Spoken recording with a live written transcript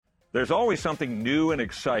There's always something new and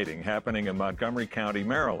exciting happening in Montgomery County,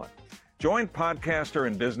 Maryland. Join podcaster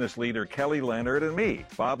and business leader Kelly Leonard and me,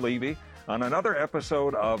 Bob Levy, on another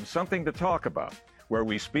episode of Something to Talk About, where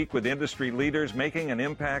we speak with industry leaders making an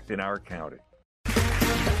impact in our county.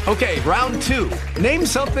 Okay, round two. Name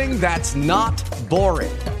something that's not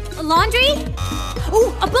boring. A laundry?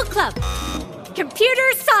 Ooh, a book club. Computer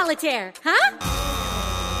solitaire, huh?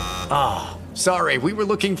 Ah, sorry, we were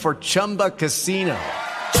looking for Chumba Casino.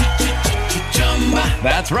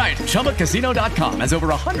 That's right, ChumbaCasino.com has over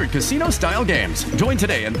 100 casino-style games. Join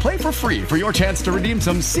today and play for free for your chance to redeem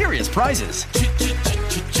some serious prizes.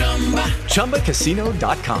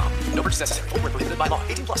 ChumbaCasino.com. No purchase necessary. Void where prohibited by law.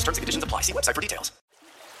 18 plus terms and conditions apply. See website for details.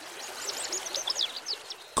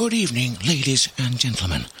 Good evening, ladies and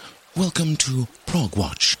gentlemen. Welcome to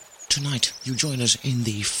Prog-Watch. Tonight, you join us in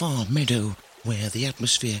the far meadow, where the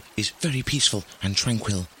atmosphere is very peaceful and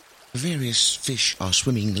tranquil. Various fish are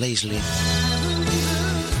swimming lazily.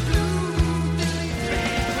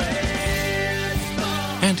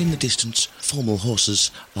 And in the distance, formal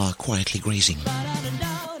horses are quietly grazing.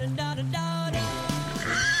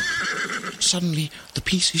 Suddenly, the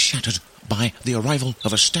peace is shattered by the arrival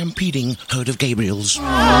of a stampeding herd of Gabriels.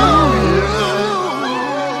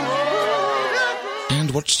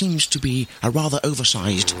 And what seems to be a rather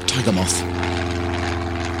oversized tiger moth.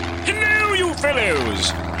 Hello, you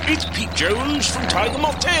fellows! It's Pete Jones from Tiger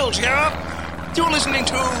Moth Tales here. You're listening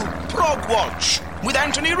to Prog-Watch with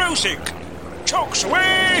Anthony Rosick. Chokes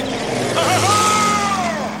away!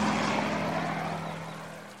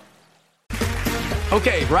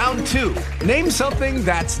 Okay, round two. Name something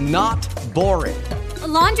that's not boring. A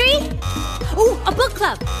laundry? Ooh, a book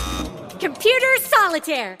club. Computer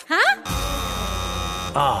solitaire, huh?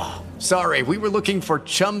 Ah, sorry, we were looking for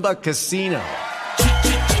Chumba Casino.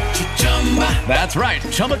 That's right,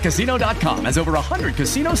 ChumbaCasino.com has over 100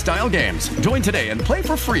 casino-style games. Join today and play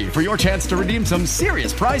for free for your chance to redeem some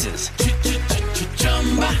serious prizes.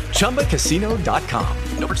 ChumbaCasino.com.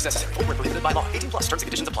 No purchase necessary. Void where prohibited by law. 18 plus terms and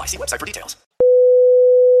conditions apply. See website for details.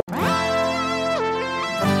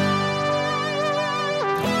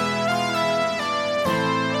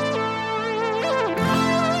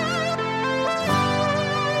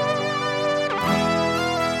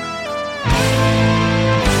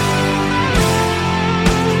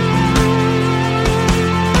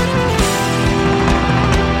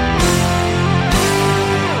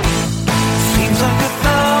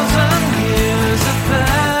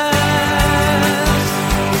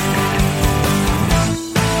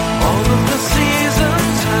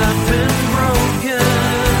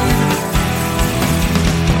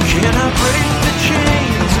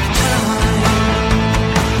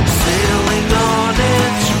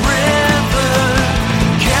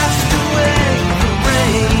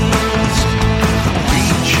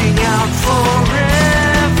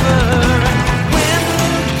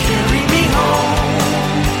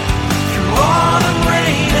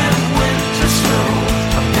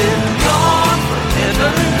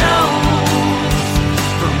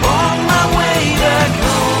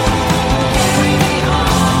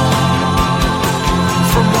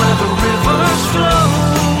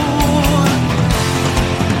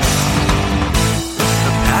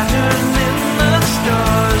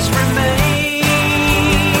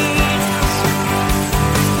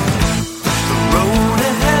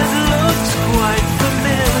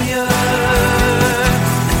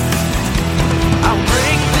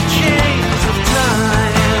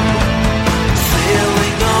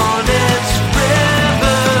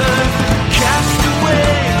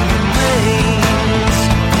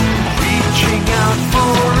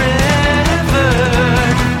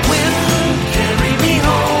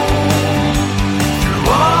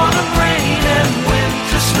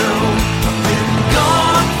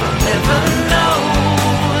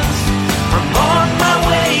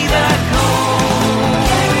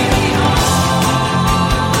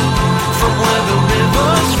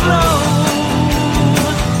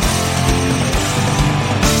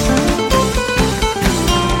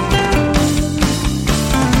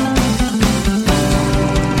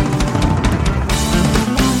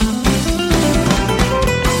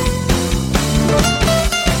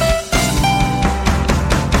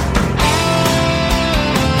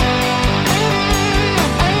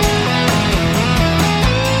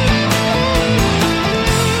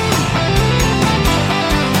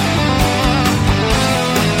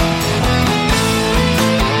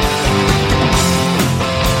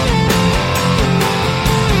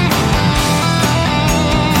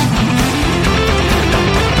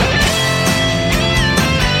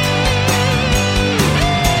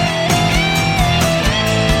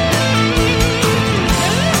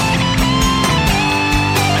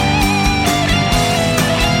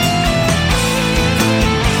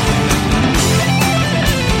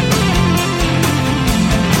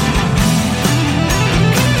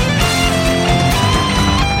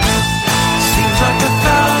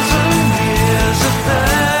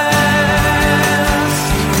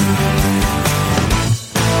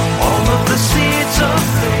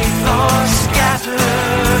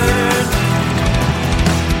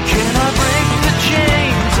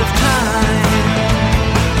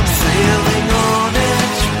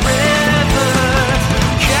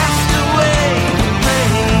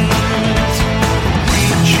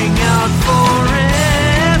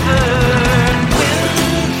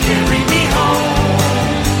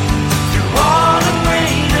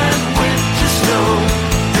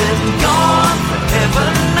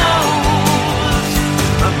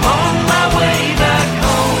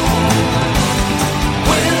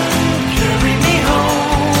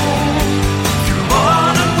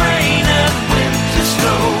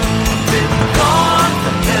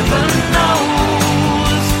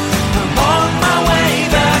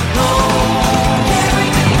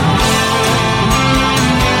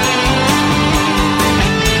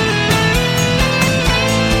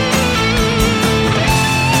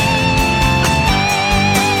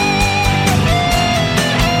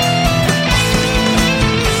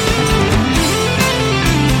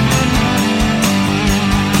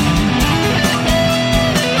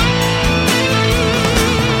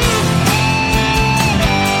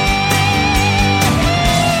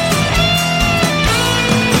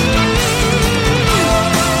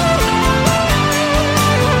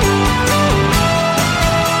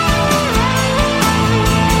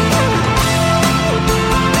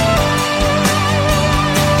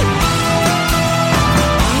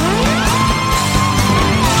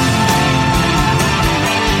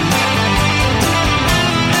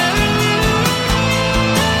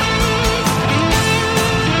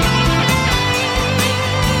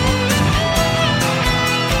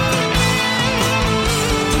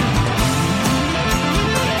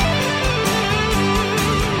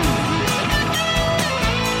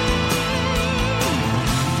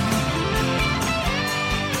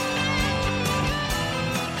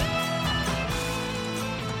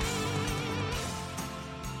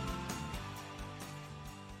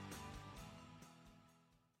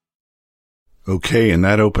 Okay, and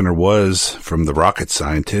that opener was from the Rocket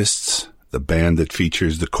Scientists, the band that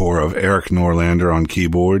features the core of Erik Norlander on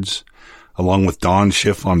keyboards, along with Don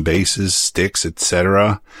Schiff on basses, sticks,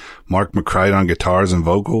 etc., Mark McCrite on guitars and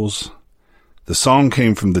vocals. The song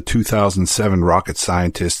came from the 2007 Rocket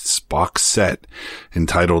Scientists box set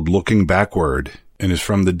entitled Looking Backward, and is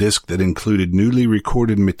from the disc that included newly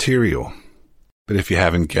recorded material. But if you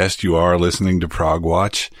haven't guessed, you are listening to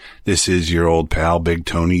Prog-Watch. This is your old pal, Big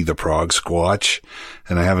Tony, the Prog Squatch.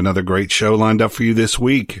 And I have another great show lined up for you this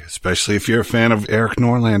week, especially if you're a fan of Erik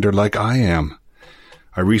Norlander like I am.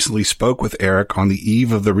 I recently spoke with Erik on the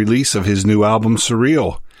eve of the release of his new album,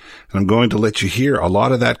 Surreal. And I'm going to let you hear a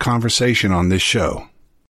lot of that conversation on this show.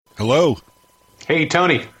 Hello. Hey,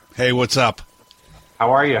 Tony. Hey, what's up?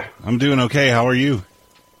 How are you? I'm doing okay. How are you?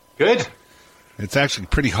 Good. It's actually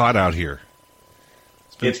pretty hot out here.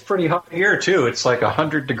 It's pretty hot here, too. It's like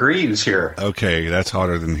 100 degrees here. Okay, that's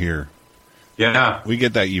hotter than here. Yeah. We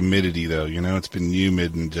get that humidity, though. You know, it's been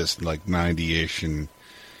humid and just like 90-ish, and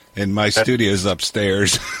my studio's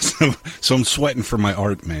upstairs, so I'm sweating for my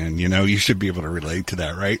art, man. You know, you should be able to relate to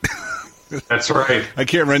that, right? That's right. I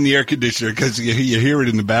can't run the air conditioner because you hear it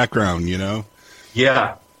in the background, you know?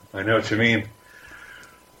 Yeah, I know what you mean.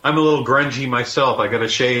 I'm a little grungy myself. I got to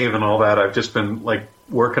shave and all that. I've just been, like,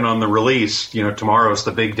 working on the release. You know, tomorrow's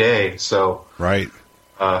the big day, so right.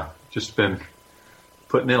 Just been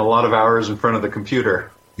putting in a lot of hours in front of the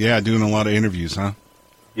computer. Yeah, doing a lot of interviews, huh?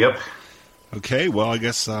 Yep. Okay, well, I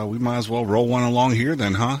guess we might as well roll one along here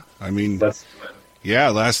then, huh? I mean, yeah,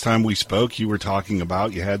 last time we spoke, you were talking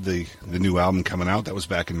about you had the new album coming out. That was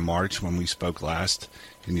back in March when we spoke last,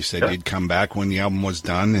 and you said you'd come back when the album was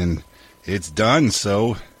done, and it's done,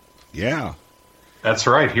 so yeah. That's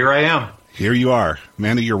right. Here I am. Here you are,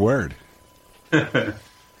 man of your word.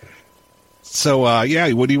 So,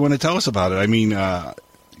 yeah, what do you want to tell us about it? I mean,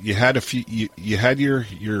 you had a few, you had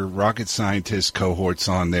your Rocket Scientist cohorts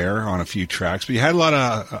on there on a few tracks, but you had a lot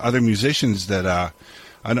of other musicians that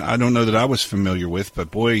I don't know that I was familiar with, but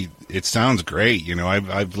boy, it sounds great. You know,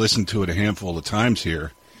 I've listened to it a handful of times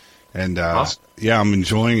here, and awesome. Yeah, I'm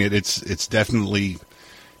enjoying it. It's definitely,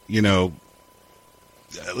 you know,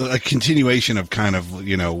 a continuation of kind of,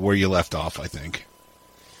 you know, where you left off, I think.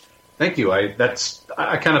 Thank you. I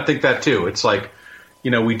kind of think that too. It's like,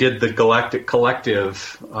 you know, we did the Galactic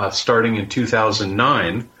Collective starting in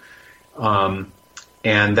 2009,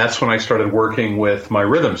 and that's when I started working with my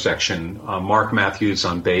rhythm section, Mark Matthews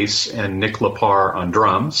on bass and Nick Lepar on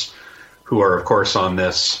drums, who are, of course, on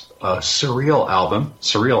this Surreal album.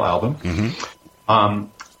 Mm-hmm.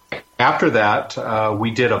 After that,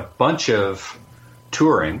 we did a bunch of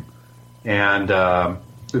touring, and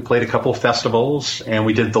we played a couple festivals, and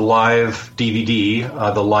we did the live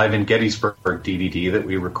DVD, the Live in Gettysburg DVD that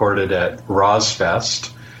we recorded at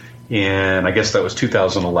Rozfest, and I guess that was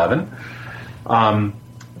 2011.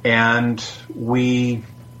 And we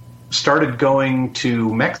started going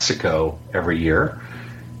to Mexico every year,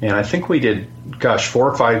 and I think we did, 4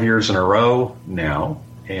 or 5 years in a row now,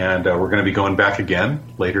 and we're going to be going back again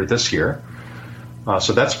later this year.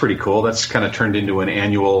 So that's pretty cool. That's kind of turned into an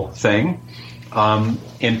annual thing.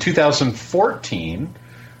 In 2014,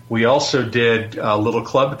 we also did a little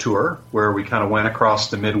club tour where we kind of went across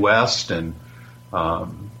the Midwest and, a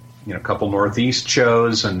couple Northeast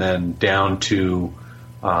shows, and then down to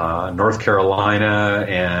North Carolina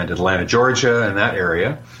and Atlanta, Georgia, and that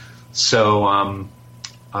area. So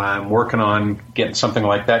I'm working on getting something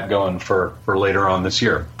like that going for later on this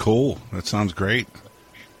year. Cool. That sounds great.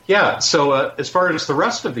 Yeah, so as far as the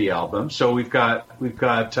rest of the album, so we've got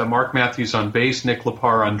Mark Matthews on bass, Nick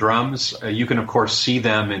Lepar on drums. You can, of course, see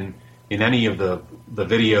them in any of the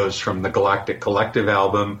videos from the Galactic Collective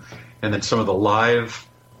album, and then some of the live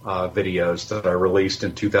videos that I released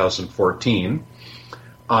in 2014.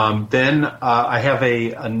 Then I have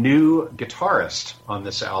a new guitarist on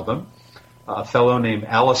this album, a fellow named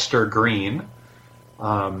Alistair Green,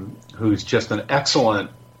 who's just an excellent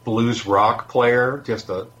blues rock player, just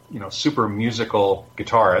a super musical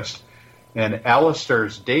guitarist. And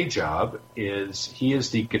Alistair's day job is he is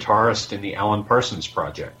the guitarist in the Alan Parsons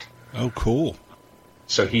Project. Oh, cool.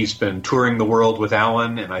 So he's been touring the world with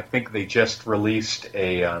Alan, and I think they just released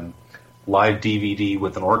a live DVD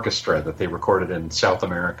with an orchestra that they recorded in South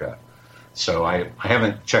America. So I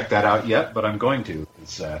haven't checked that out yet, but I'm going to.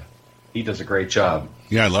 He does a great job.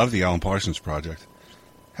 Yeah, I love the Alan Parsons Project.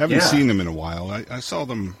 Haven't seen them in a while. I saw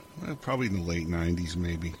them probably in the late 90s,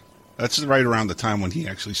 maybe. That's right around the time when he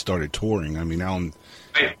actually started touring. I mean, Alan...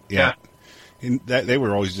 Right. Yeah. They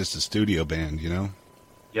were always just a studio band, you know?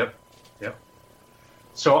 Yep.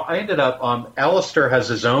 So I ended up... Alistair has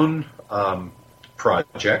his own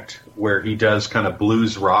project where he does kind of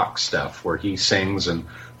blues rock stuff, where he sings and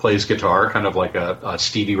plays guitar, kind of like a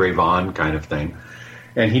Stevie Ray Vaughan kind of thing.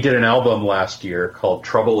 And he did an album last year called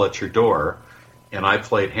Trouble at Your Door, and I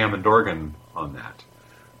played Hammond organ on that,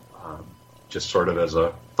 just sort of as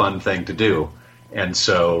a fun thing to do. And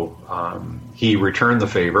so he returned the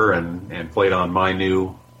favor and played on my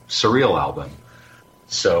new Surreal album.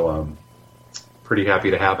 So pretty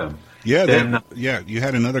happy to have him. Yeah, then, you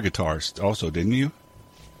had another guitarist also, didn't you?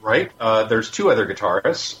 Right. There's two other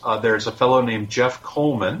guitarists. There's a fellow named Jeff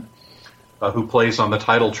Coleman, who plays on the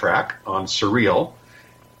title track on Surreal.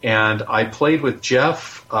 And I played with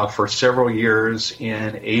Jeff for several years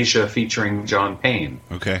in Asia featuring John Payne.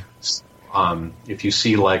 Okay. If you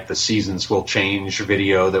see like the Seasons Will Change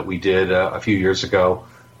video that we did a few years ago,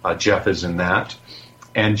 Jeff is in that.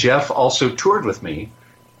 And Jeff also toured with me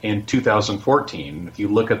in 2014. If you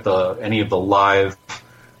look at any of the live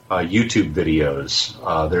YouTube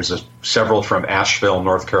videos, there's several from Asheville,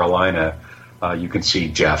 North Carolina. You can see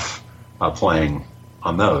Jeff playing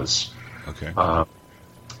on those. Okay.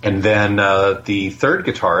 And then the third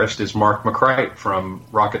guitarist is Mark McCrite from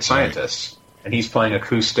Rocket Scientists. Right. And he's playing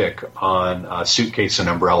acoustic on Suitcase and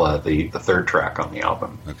Umbrella, the third track on the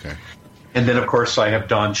album. Okay. And then, of course, I have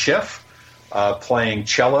Don Schiff playing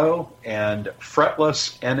cello and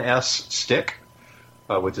fretless NS stick,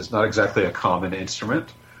 which is not exactly a common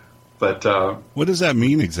instrument. But what does that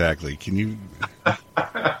mean exactly? Can you...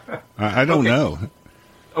 I don't know.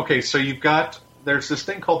 Okay, so there's this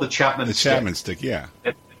thing called the Chapman stick. The Chapman stick, yeah.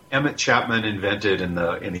 That Emmett Chapman invented in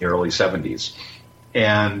the early 70s.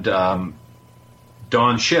 And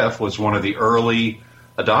Don Schiff was one of the early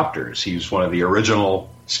adopters. He was one of the original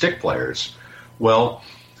stick players. Well,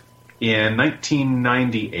 in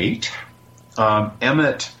 1998,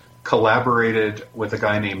 Emmett collaborated with a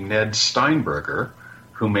guy named Ned Steinberger,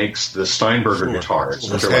 who makes the Steinberger guitars.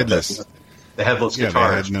 The headless. The headless guitars. Yeah,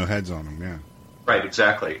 they had no heads on them, yeah. Right,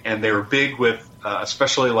 exactly. And they were big with,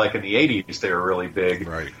 especially like in the 80s, they were really big.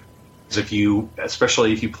 Right.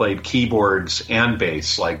 Especially if you played keyboards and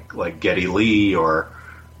bass, like Geddy Lee or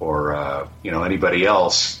anybody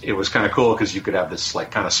else, it was kind of cool because you could have this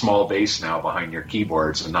like kind of small bass now behind your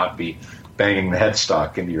keyboards and not be banging the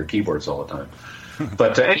headstock into your keyboards all the time.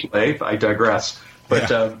 But anyway, I digress.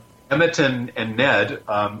 But Emmett and Ned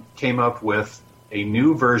came up with a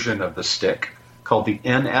new version of the stick called the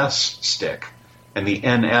NS stick, and the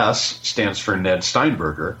NS stands for Ned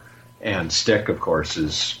Steinberger, and stick, of course,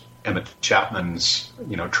 is Emmett Chapman's,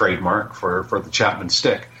 trademark for the Chapman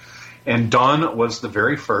stick. And Don was the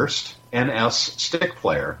very first NS stick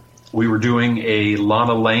player. We were doing a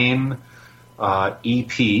Lana Lane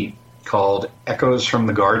EP called Echoes from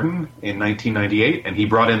the Garden in 1998, and he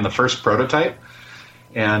brought in the first prototype.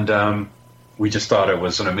 And we just thought it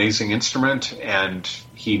was an amazing instrument, and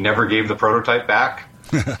he never gave the prototype back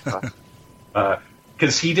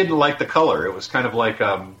because he didn't like the color. It was kind of like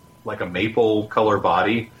a maple color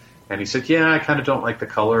body. And he said, I kind of don't like the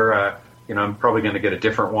color. I'm probably going to get a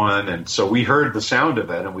different one. And so we heard the sound of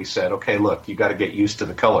it, and we said, okay, look, you got to get used to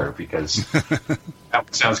the color because that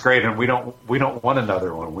sounds great, and we don't want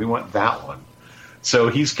another one. We want that one. So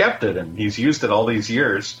he's kept it, and he's used it all these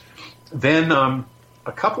years. Then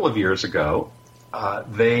a couple of years ago,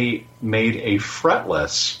 they made a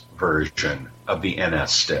fretless version of the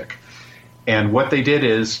NS stick. And what they did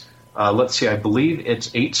is, I believe it's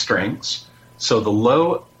 8 strings. So the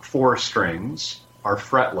low 4 strings are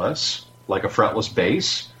fretless, like a fretless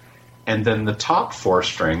bass, and then the top 4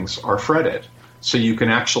 strings are fretted. So you can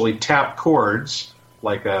actually tap chords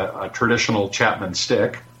like a traditional Chapman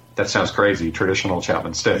stick. That sounds crazy, traditional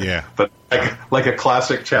Chapman stick. Yeah. But like a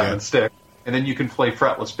classic Chapman stick. And then you can play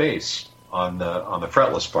fretless bass on the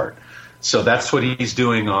fretless part. So that's what he's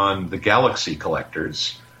doing on the Galaxy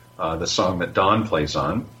Collectors, the song that Don plays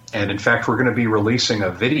on. And in fact, we're going to be releasing a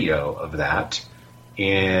video of that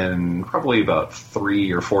in probably about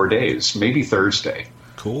 3 or 4 days, maybe Thursday.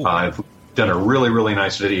 Cool. I've done a really, really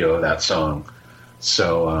nice video of that song.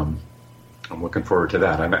 So I'm looking forward to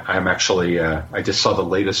that. I'm actually, I just saw the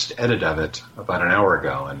latest edit of it about an hour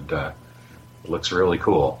ago, and it looks really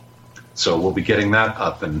cool. So we'll be getting that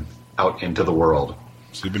up and out into the world.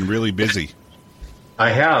 So you've been really busy. I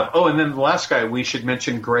have. Oh, and then the last guy, we should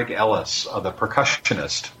mention Greg Ellis, the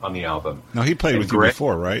percussionist on the album. No, he played with you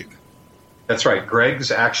before, right? That's right.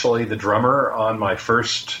 Greg's actually the drummer on my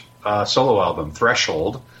first solo album,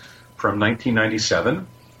 Threshold, from 1997,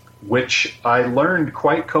 which I learned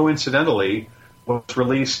quite coincidentally was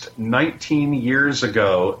released 19 years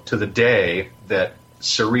ago to the day that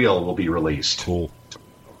Surreal will be released. Cool.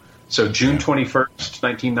 So June 21st,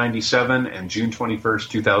 1997 and June 21st,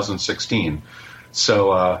 2016.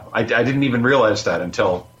 So I didn't even realize that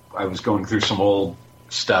until I was going through some old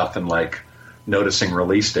stuff and like noticing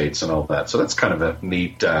release dates and all that. So that's kind of a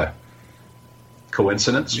neat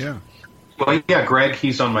coincidence. Yeah. Well, yeah, Greg,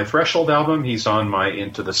 he's on my Threshold album. He's on my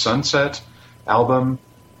Into the Sunset album.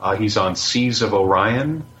 He's on Seas of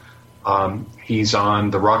Orion. He's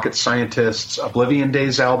on the Rocket Scientists' Oblivion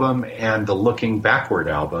Days album and the Looking Backward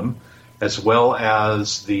album, as well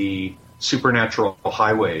as the Supernatural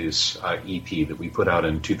Highways EP that we put out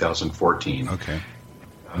in 2014. Okay.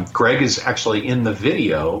 Greg is actually in the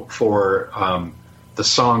video for the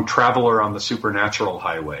song Traveler on the Supernatural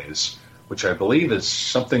Highways, which I believe is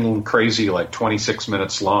something crazy like 26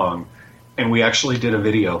 minutes long. And we actually did a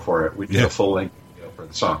video for it. We did a full-length video for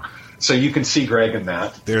the song. So you can see Greg in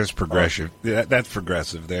that. There's progressive. That's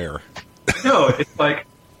progressive there. No, it's like,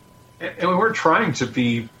 and we weren't trying to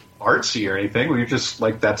be artsy or anything. We were just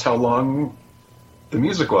like, that's how long the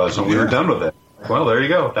music was, and we were done with it. Well, there you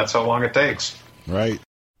go. That's how long it takes. Right.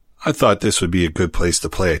 I thought this would be a good place to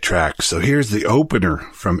play a track. So here's the opener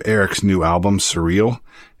from Erik's new album, Surreal,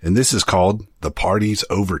 and this is called The Party's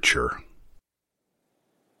Overture.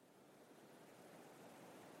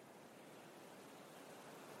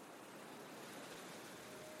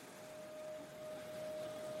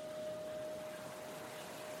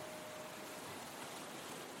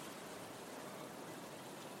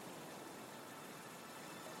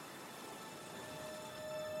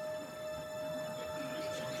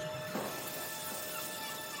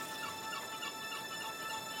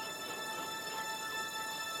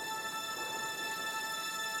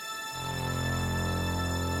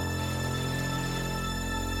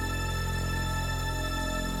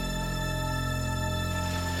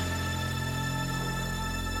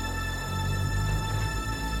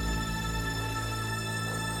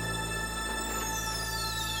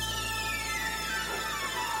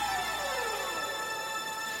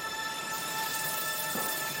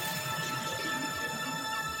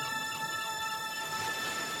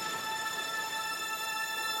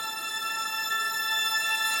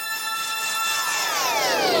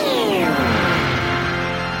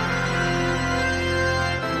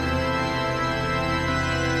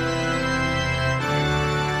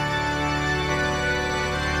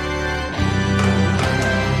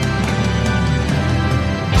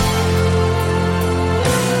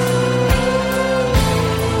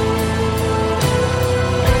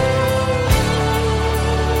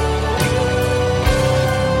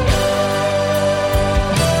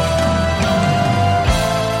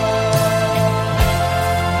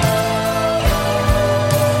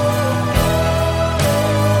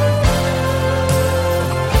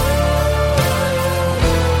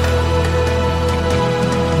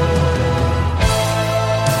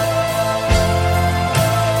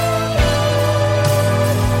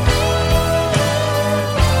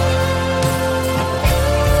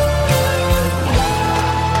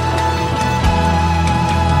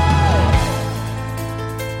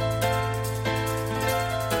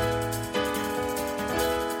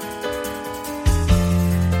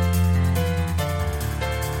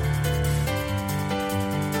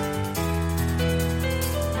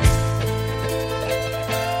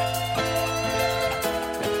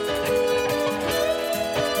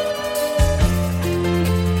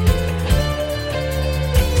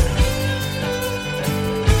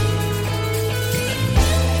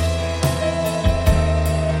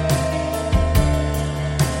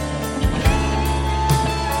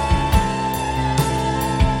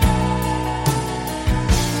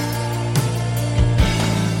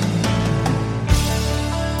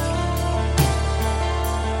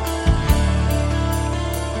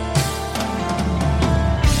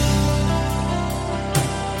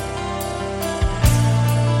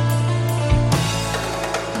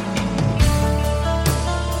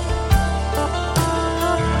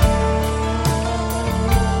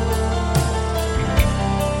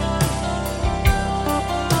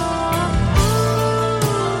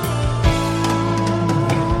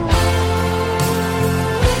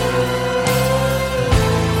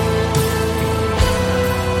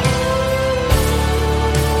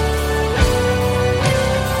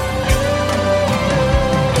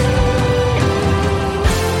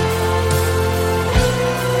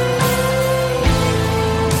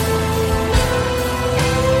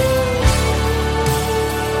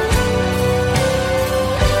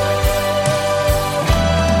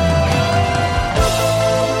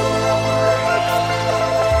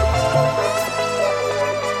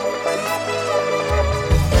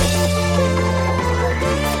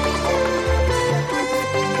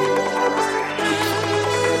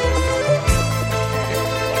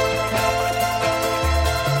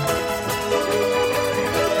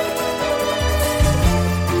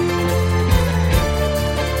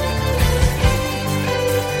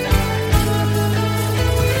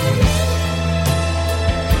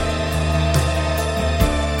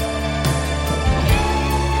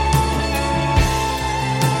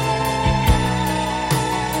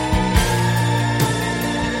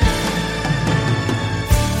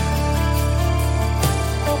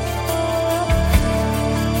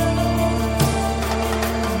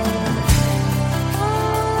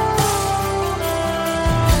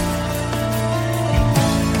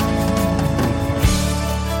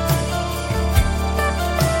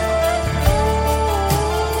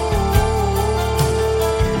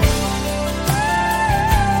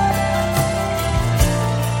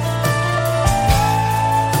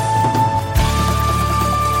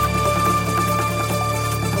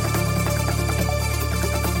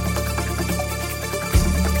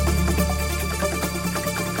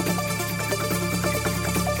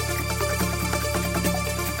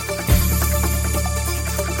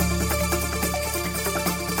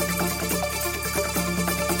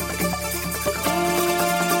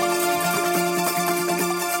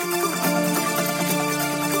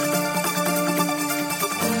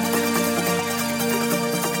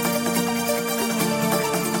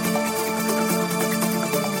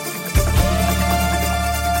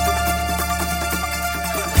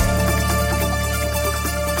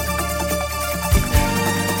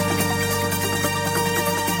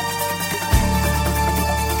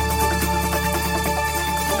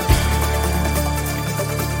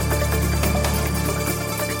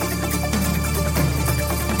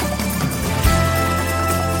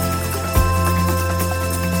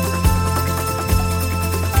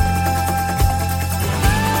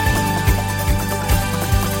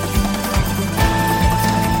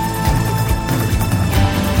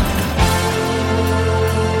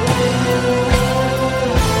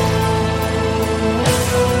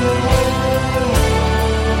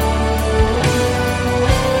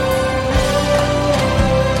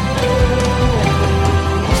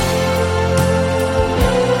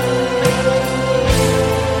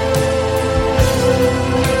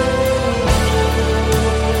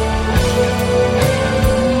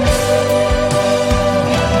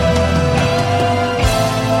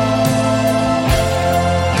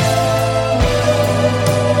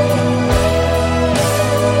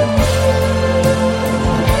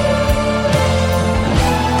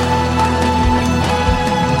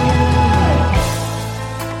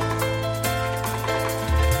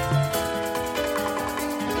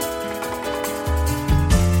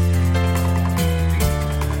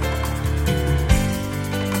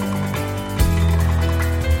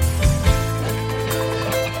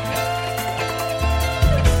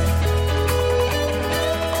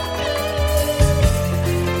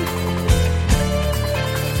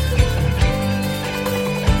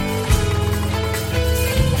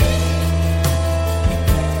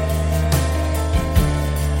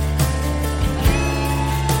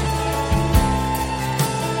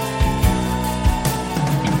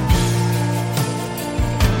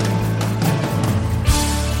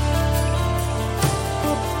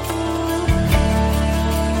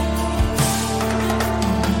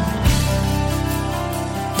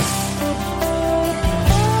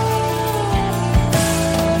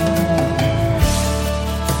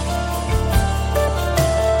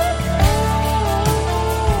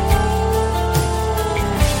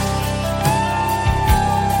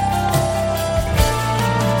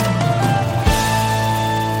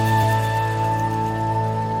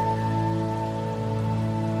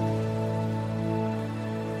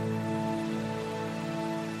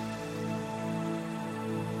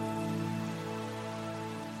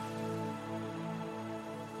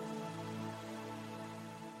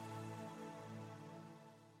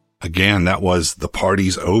 Again, that was The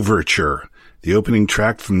Party's Overture, the opening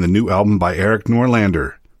track from the new album by Erik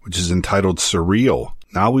Norlander, which is entitled Surreal.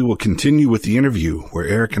 Now we will continue with the interview where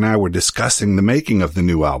Erik and I were discussing the making of the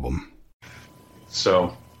new album.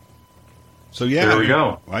 So yeah, there we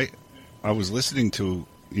go. I was listening to,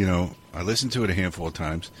 I listened to it a handful of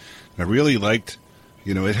times. And I really liked,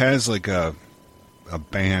 it has like a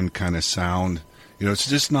band kind of sound. It's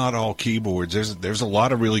just not all keyboards. There's a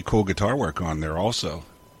lot of really cool guitar work on there also.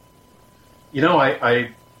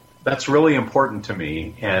 I that's really important to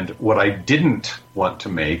me. And what I didn't want to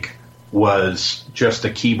make was just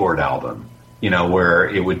a keyboard album, where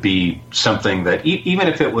it would be something that even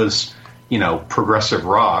if it was, progressive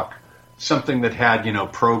rock, something that had,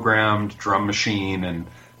 programmed drum machine and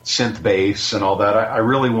synth bass and all that. I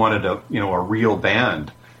really wanted a real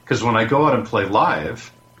band, because when I go out and play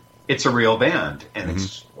live, it's a real band. And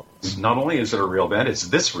it's not only is it a real band, it's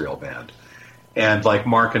this real band. And like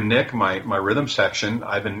Mark and Nick, my rhythm section,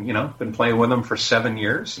 I've been playing with them for 7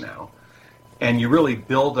 years now. And you really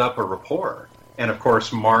build up a rapport. And of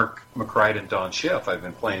course, Mark McCrite and Don Schiff, I've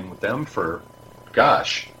been playing with them for,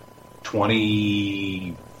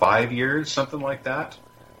 25 years, something like that.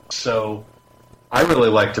 So I really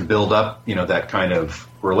like to build up, that kind of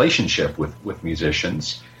relationship with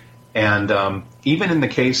musicians. And even in the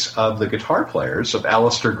case of the guitar players, of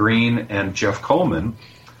Alistair Green and Jeff Coleman,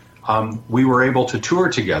 we were able to tour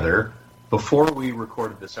together before we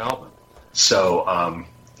recorded this album. So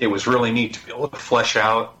it was really neat to be able to flesh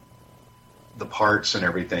out the parts and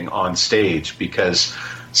everything on stage, because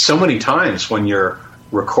so many times when you're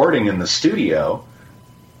recording in the studio,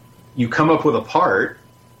 you come up with a part,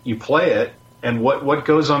 you play it, and what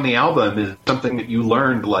goes on the album is something that you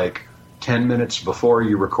learned like 10 minutes before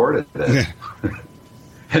you recorded it.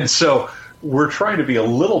 And so we're trying to be a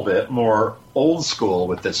little bit more old school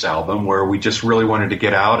with this album, where we just really wanted to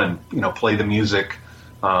get out and, play the music,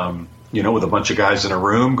 with a bunch of guys in a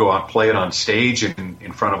room, go out and play it on stage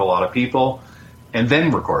in front of a lot of people, and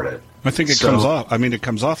then record it. I think it comes off. It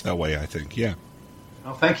comes off that way, I think, yeah.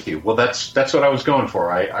 Oh, thank you. Well, that's what I was going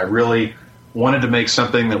for. I really wanted to make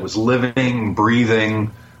something that was living,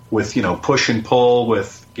 breathing, with, push and pull,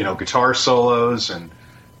 with, guitar solos, and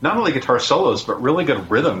not only guitar solos, but really good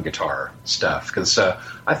rhythm guitar stuff. Because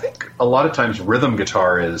I think a lot of times rhythm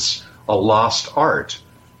guitar is a lost art,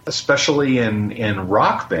 especially in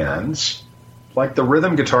rock bands. Like, the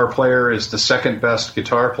rhythm guitar player is the second best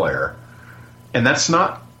guitar player. And that's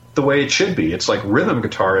not the way it should be. It's like rhythm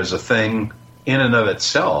guitar is a thing in and of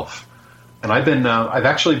itself. And I've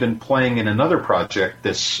actually been playing in another project,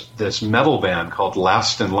 this metal band called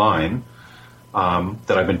Last in Line,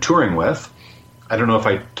 that I've been touring with. I don't know if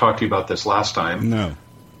I talked to you about this last time. No.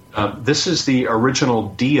 This is the original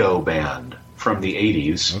Dio band from the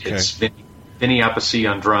 80s. Okay. It's Vinny Appice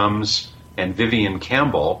on drums and Vivian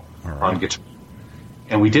Campbell on guitar.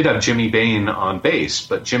 And we did have Jimmy Bain on bass,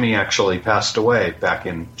 but Jimmy actually passed away back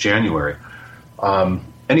in January.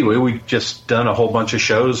 Anyway, we've just done a whole bunch of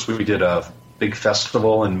shows. We did a big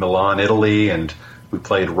festival in Milan, Italy, and we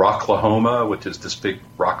played Rocklahoma, which is this big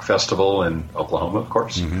rock festival in Oklahoma, of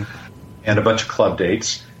course, and a bunch of club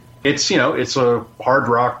dates. It's a hard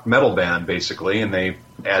rock metal band, basically, and they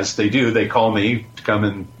call me to come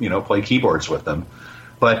and, play keyboards with them.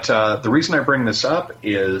 But the reason I bring this up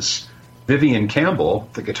is Vivian Campbell,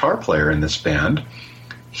 the guitar player in this band,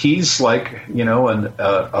 he's like,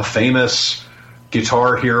 a famous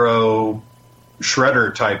guitar hero,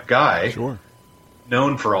 shredder type guy, sure,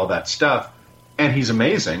 known for all that stuff, and he's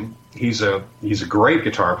amazing. He's a great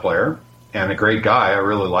guitar player and a great guy. I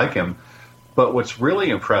really like him. But what's really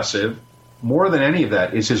impressive, more than any of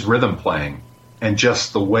that, is his rhythm playing, and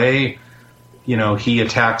just the way, he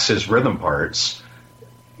attacks his rhythm parts.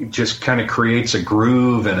 It just kind of creates a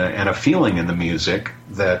groove and a feeling in the music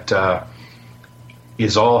that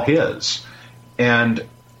is all his. And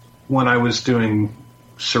when I was doing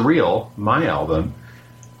Surreal, my album,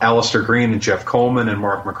 Alistair Green and Jeff Coleman and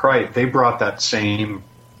Mark McCrite, they brought that same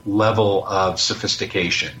level of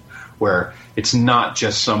sophistication, where it's not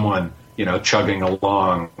just someone, chugging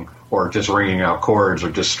along or just ringing out chords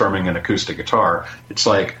or just strumming an acoustic guitar. It's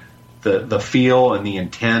like the feel and the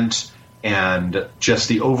intent and just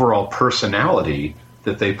the overall personality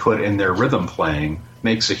that they put in their rhythm playing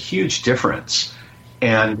makes a huge difference.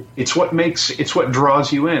 And it's what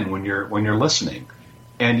draws you in when you're listening.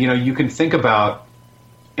 And you can think about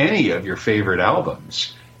any of your favorite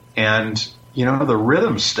albums, and the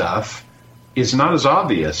rhythm stuff is not as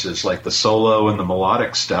obvious as like the solo and the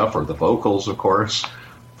melodic stuff, or the vocals, of course,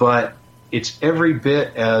 but it's every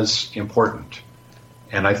bit as important.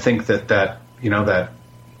 And I think that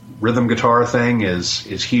rhythm guitar thing is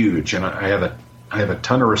huge, and I have a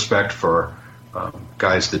ton of respect for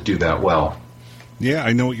guys that do that well. Yeah,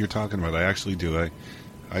 I know what you're talking about. I actually do.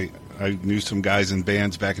 I knew some guys in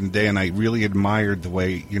bands back in the day, and I really admired the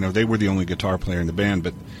way, they were the only guitar player in the band,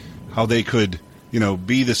 but how they could,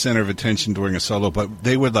 be the center of attention during a solo, but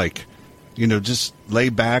they would just lay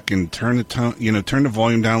back and turn the tone, turn the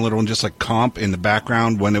volume down a little and just comp in the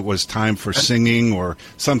background when it was time for singing or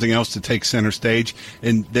something else to take center stage.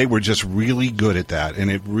 And they were just really good at that. And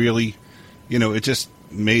it really, it just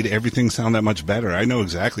made everything sound that much better. I know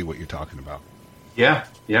exactly what you're talking about. Yeah.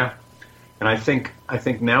 Yeah. And I think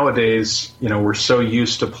nowadays, we're so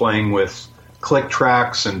used to playing with click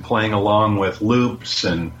tracks and playing along with loops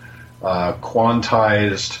and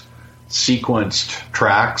quantized, sequenced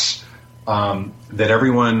tracks, that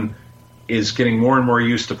everyone is getting more and more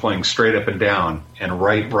used to playing straight up and down and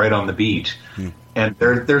right on the beat. And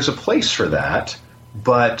there's a place for that,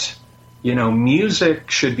 but music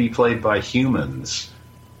should be played by humans.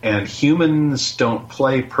 And humans don't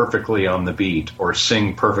play perfectly on the beat or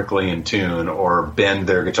sing perfectly in tune or bend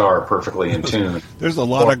their guitar perfectly in tune. There's a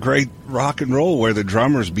lot of great rock and roll where the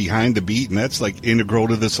drummer's behind the beat, and that's integral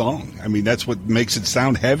to the song. I mean, that's what makes it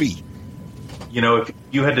sound heavy. If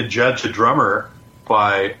you had to judge a drummer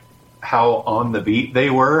by how on the beat they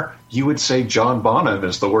were, you would say John Bonham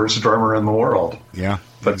is the worst drummer in the world. Yeah,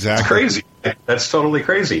 but exactly. It's crazy. That's totally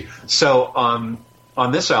crazy. So,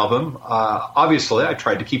 on this album, obviously I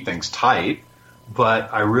tried to keep things tight,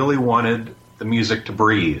 but I really wanted the music to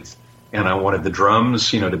breathe. And I wanted the drums,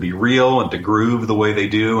 to be real and to groove the way they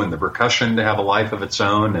do, and the percussion to have a life of its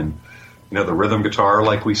own, and, the rhythm guitar,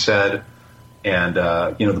 like we said, and,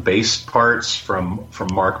 the bass parts from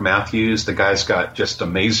Mark Matthews. The guy's got just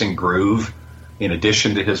amazing groove in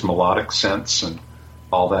addition to his melodic sense and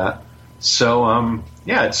all that. So,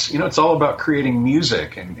 it's all about creating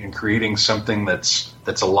music and creating something that's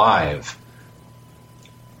alive.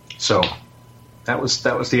 So that was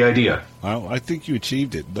the idea. Well, I think you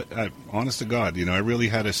achieved it. But honest to God, I really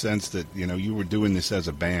had a sense that, you were doing this as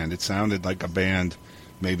a band. It sounded like a band,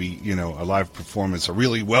 maybe, a live performance, a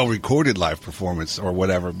really well-recorded live performance or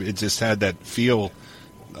whatever. It just had that feel,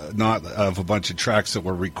 not of a bunch of tracks that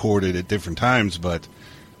were recorded at different times, but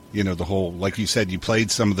the whole, like you said, you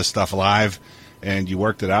played some of the stuff live and you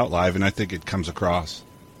worked it out live, and I think it comes across.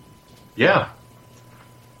 Yeah.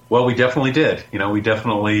 Well, we definitely did. We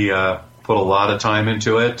definitely put a lot of time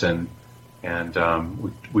into it, and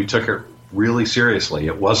we took it really seriously.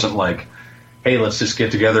 It wasn't like, hey, let's just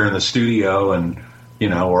get together in the studio and,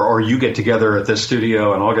 or you get together at this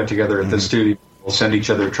studio and I'll get together at this studio. We'll send each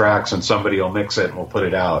other tracks and somebody will mix it and we'll put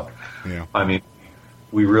it out. Yeah. I mean,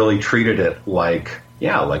 we really treated it like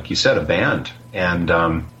you said, a band. And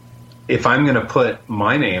if I'm going to put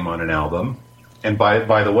my name on an album, and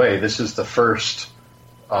by the way, this is the first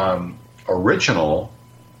original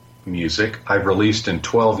music I've released in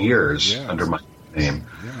 12 years under my name.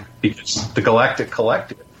 Yeah. Because the Galactic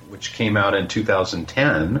Collective, which came out in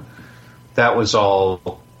 2010, that was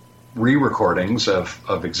all re-recordings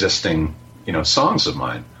of existing, songs of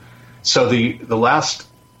mine. So the last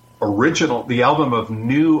the album of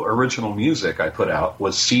new original music I put out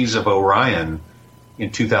was Seas of Orion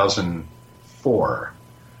in 2004.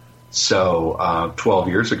 So 12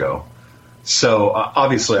 years ago. So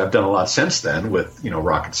obviously I've done a lot since then with,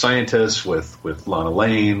 Rocket Scientists, with Lana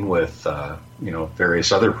Lane, with,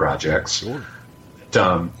 various other projects. Sure.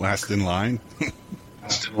 Last in Line.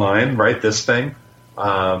 Last in Line, right, this thing.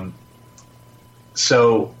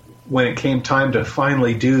 So when it came time to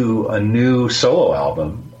finally do a new solo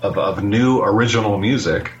album of new original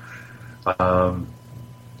music,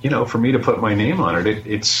 for me to put my name on it,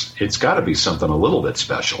 it's got to be something a little bit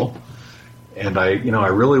special. And I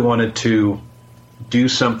really wanted to do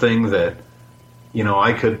something that,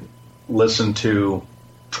 I could listen to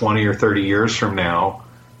 20 or 30 years from now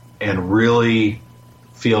and really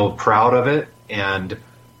feel proud of it. And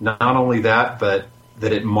not only that, but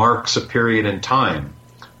that it marks a period in time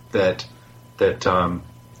that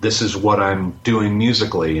this is what I'm doing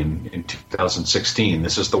musically in 2016.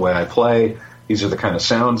 This is the way I play. These are the kind of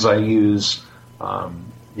sounds I use.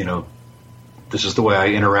 This is the way I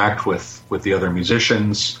interact with the other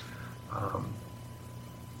musicians,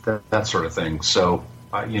 that sort of thing. So,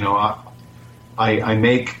 I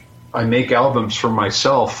make albums for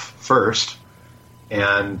myself first,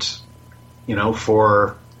 and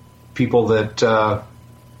for people that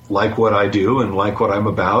like what I do and like what I'm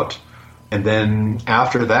about, and then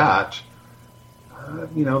after that,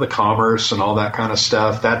 the commerce and all that kind of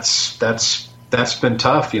stuff. That's been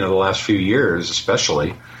tough, the last few years,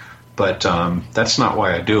 especially. But that's not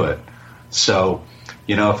why I do it. So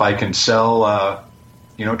if I can sell,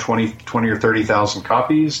 20 or 30,000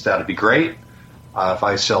 copies, that'd be great. If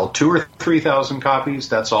I sell 2,000 or 3,000 copies,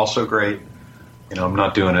 that's also great. I'm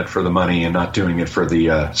not doing it for the money and not doing it for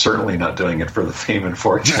certainly not doing it for the fame and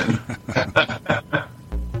fortune.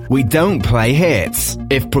 We don't play hits.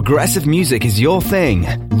 If progressive music is your thing,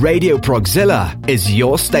 Radio Progzilla is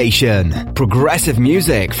your station. Progressive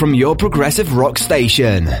music from your progressive rock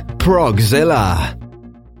station. Progzilla.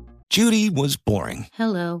 Judy was boring.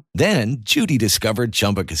 Hello. Then Judy discovered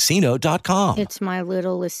ChumbaCasino.com. It's my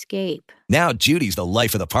little escape. Now Judy's the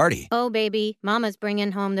life of the party. Oh, baby, mama's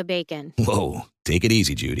bringing home the bacon. Whoa, take it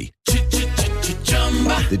easy, Judy.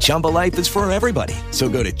 The Chumba life is for everybody. So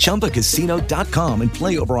go to ChumbaCasino.com and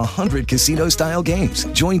play over 100 casino-style games.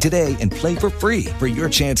 Join today and play for free for your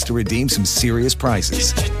chance to redeem some serious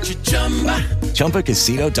prizes.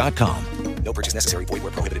 ChumbaCasino.com. No purchase necessary. Void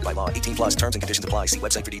where prohibited by law. 18 plus terms and conditions apply. See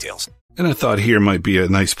website for details. And I thought here might be a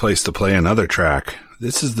nice place to play another track.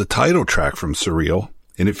 This is the title track from Surreal,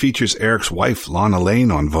 and it features Erik's wife, Lana Lane,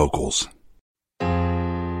 on vocals.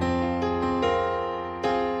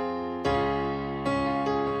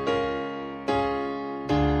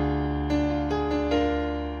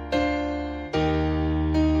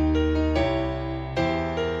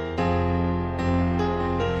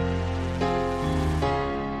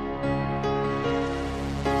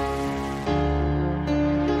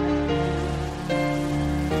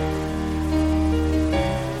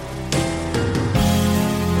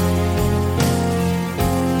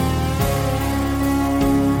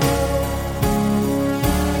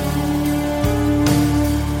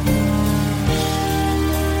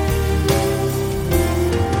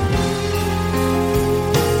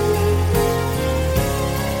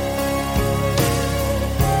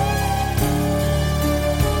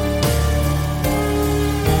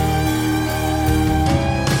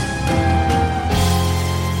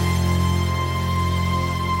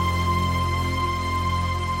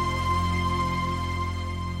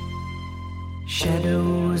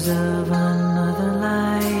 Shadows of another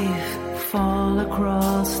life fall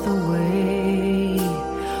across the way,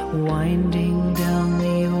 winding down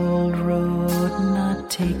the old road not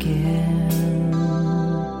taken.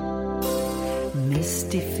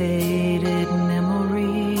 Misty faded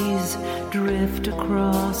memories drift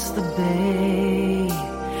across the bay,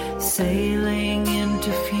 sailing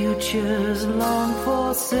into futures long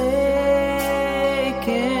forsaken.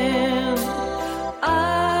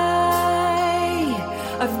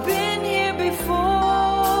 I've been here before,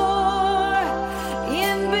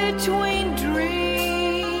 in between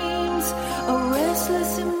dreams, a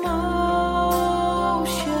restless emotion,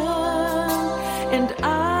 and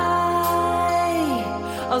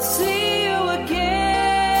I'll see you again.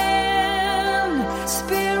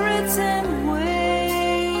 Spirits and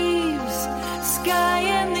waves, sky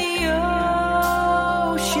and the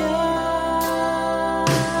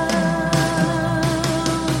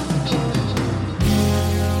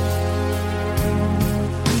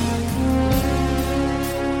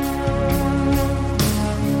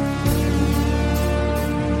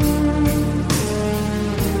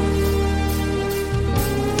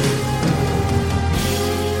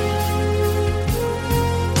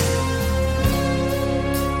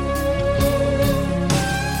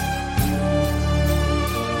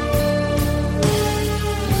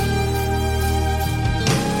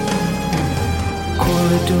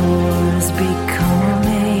corridors become a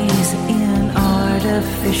maze in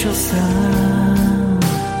artificial sun.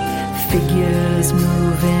 Figures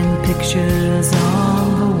move in pictures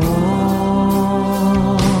on the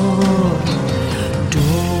wall.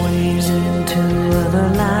 Doorways into other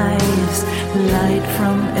lives, light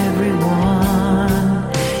from everyone.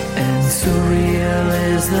 And surreal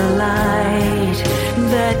is the light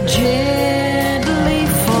that gently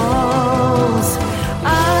falls.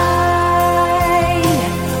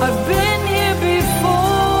 I've been here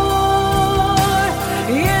before,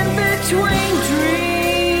 in between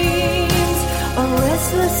dreams, a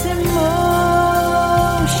restless emotion,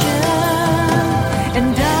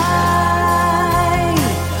 and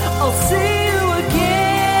I'll see you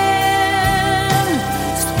again.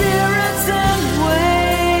 Spirits and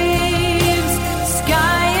waves,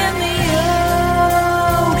 sky and the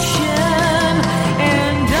ocean.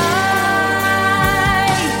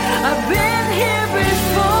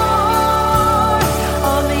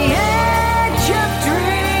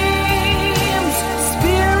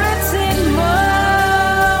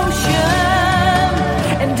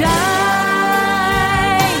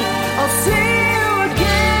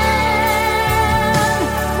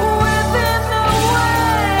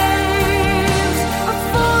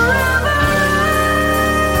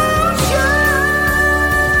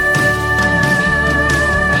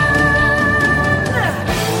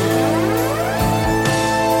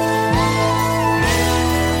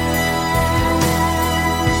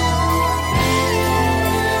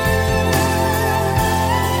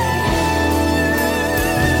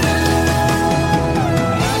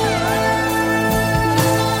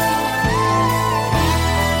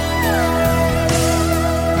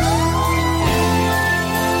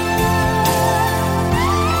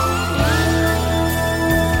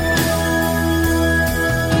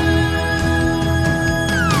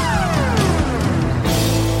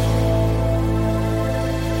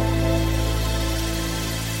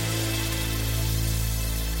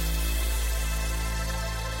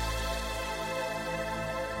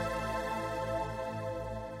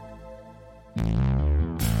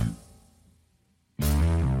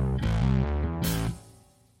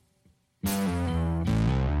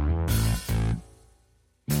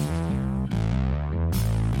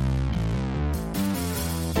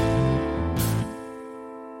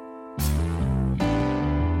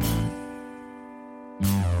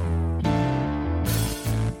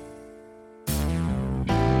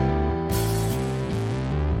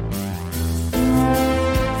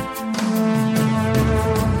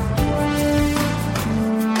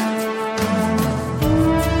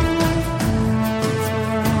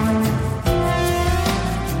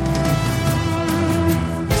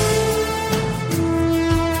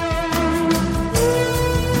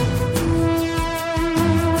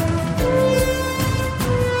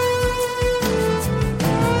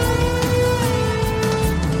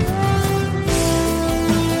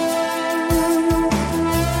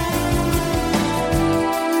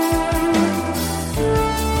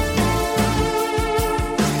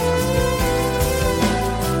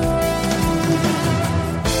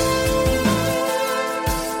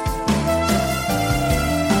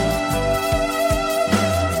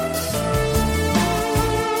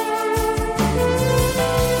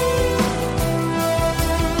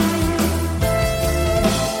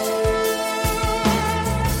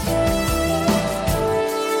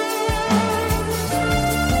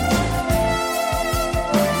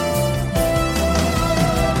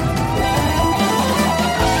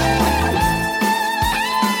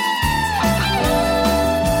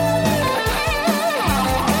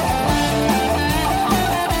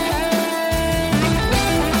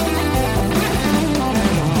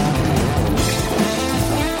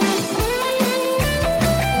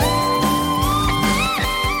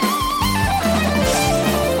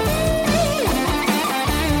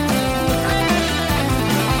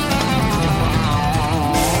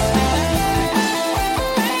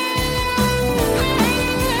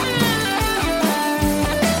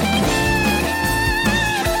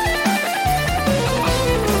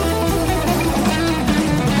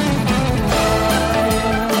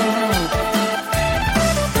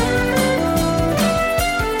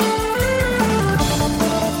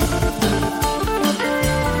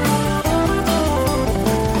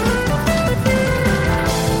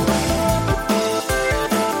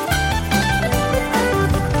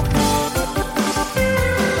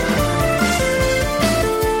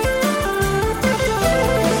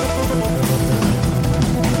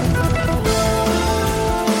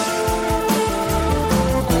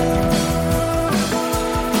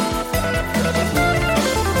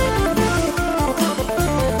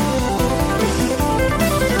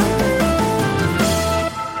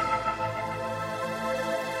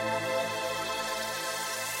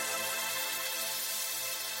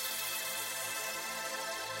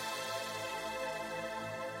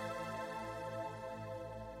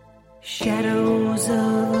 Shadows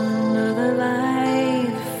of another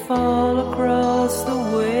life fall across the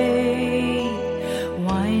way,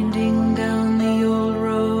 winding down the old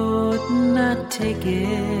road not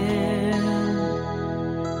taken.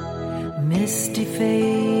 Misty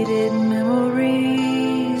faded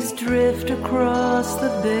memories drift across the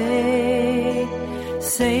bay,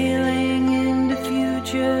 sailing into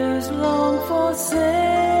futures long forsaken.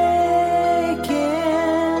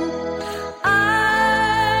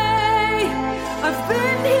 I've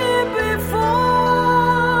been here before,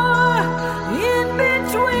 in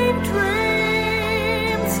between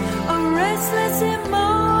dreams, a restless emotion,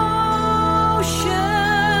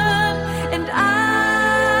 and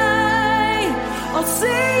I'll see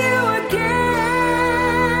you again.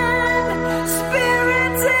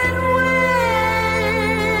 Spirits and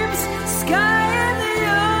waves, sky and the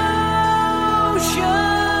ocean.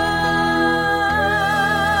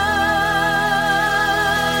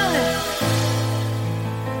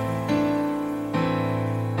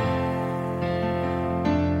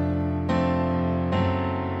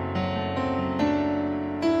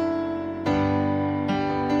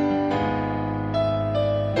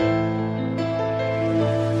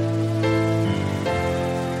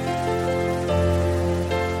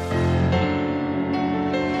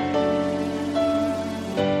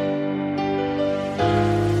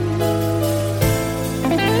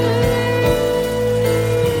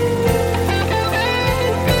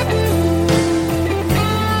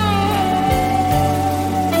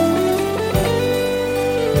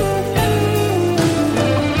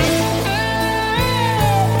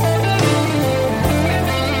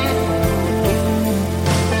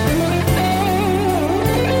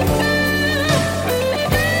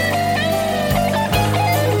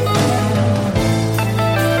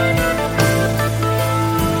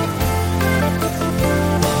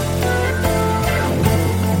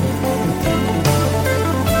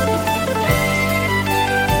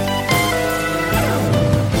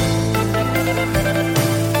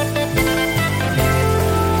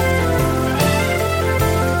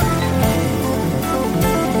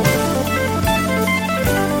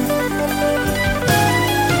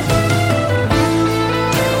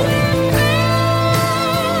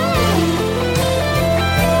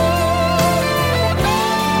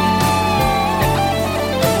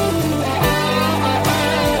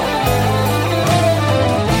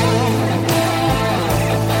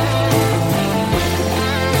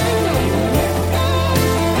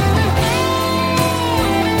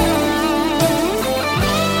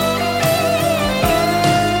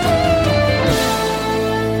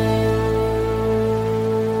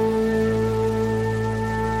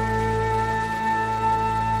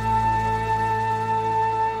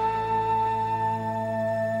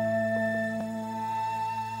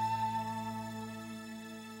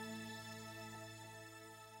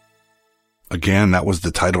 Again, that was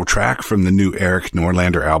the title track from the new Erik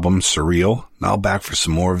Norlander album, Surreal. Now back for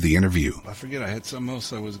some more of the interview. I forget, I had something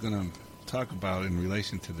else I was going to talk about in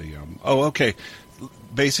relation to the album. Oh, okay.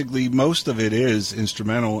 Basically, most of it is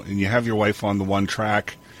instrumental, and you have your wife on the one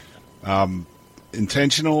track.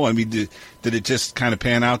 Intentional? I mean, did it just kind of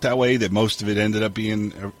pan out that way, that most of it ended up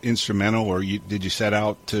being instrumental, or did you set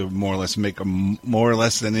out to more or less make a more or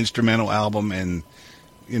less an instrumental album? And,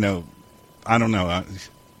 you know, I don't know.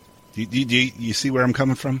 You see where I'm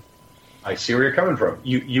coming from? I see where you're coming from.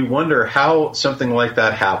 You wonder how something like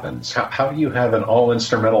that happens. How do you have an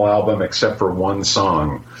all-instrumental album except for one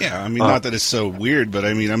song? Yeah, I mean, not that it's so weird, but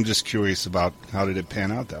I mean, I'm just curious about how did it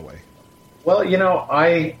pan out that way? Well, you know,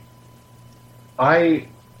 I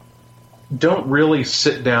don't really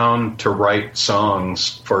sit down to write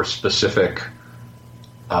songs for specific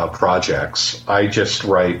projects. I just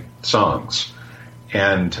write songs.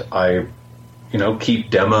 And I, keep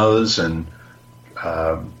demos and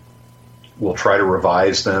we'll try to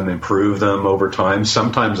revise them, improve them over time.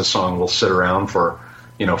 Sometimes a song will sit around for,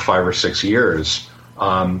 5 or 6 years.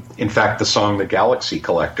 In fact, the song The Galaxy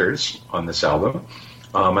Collectors on this album,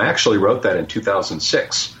 I actually wrote that in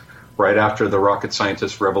 2006, right after the Rocket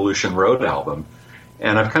Scientist Revolution Road album.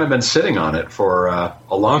 And I've kind of been sitting on it for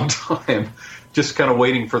a long time, just kind of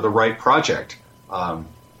waiting for the right project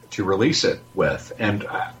to release it with. And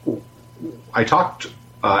I talked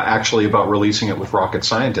actually about releasing it with Rocket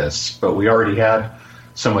Scientists, but we already had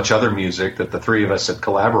so much other music that the three of us had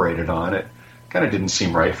collaborated on. It kind of didn't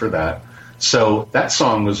seem right for that. So that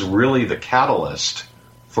song was really the catalyst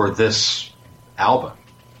for this album.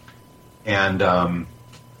 And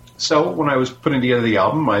so when I was putting together the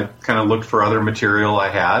album, I kind of looked for other material I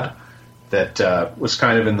had that was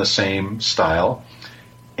kind of in the same style.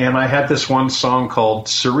 And I had this one song called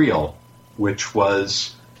Surreal, which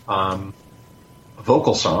was a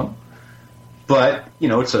vocal song. But,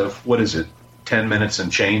 it's 10 minutes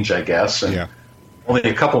and change, I guess. And only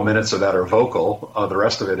a couple minutes of that are vocal. The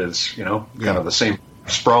rest of it is, kind of the same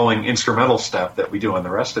sprawling instrumental stuff that we do on the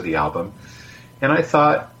rest of the album. And I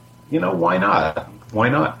thought, why not? Why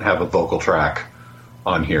not have a vocal track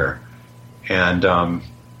on here? And,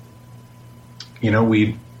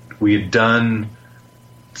 we had done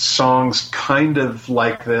songs kind of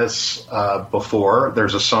like this before.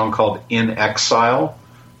 There's a song called In Exile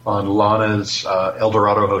on Lana's El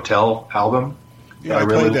Dorado Hotel album. Yeah, I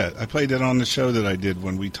played that. I played that on the show that I did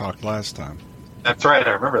when we talked last time. That's right.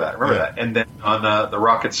 I remember that. And then on the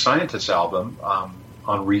Rocket Scientist album,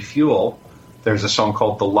 on Refuel, there's a song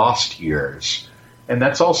called The Lost Years. And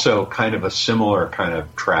that's also kind of a similar kind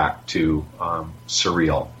of track to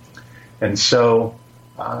Surreal. And so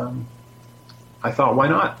I thought, why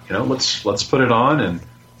not? Let's put it on, and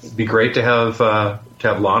it'd be great to have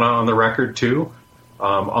Lana on the record too.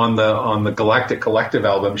 On the Galactic Collective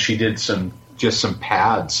album, she did some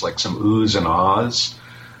pads, like some oohs and ahs.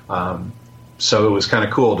 So it was kind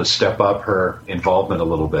of cool to step up her involvement a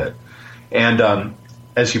little bit. And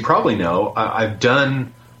as you probably know, I've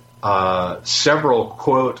done several,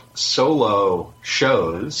 quote, solo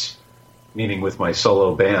shows, meaning with my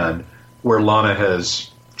solo band, where Lana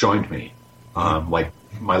has joined me. Like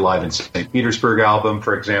my Live in St. Petersburg album,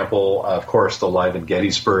 for example, of course, the Live in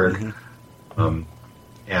Gettysburg,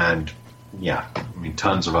 and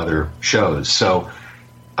tons of other shows. So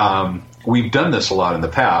we've done this a lot in the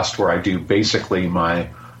past, where I do basically my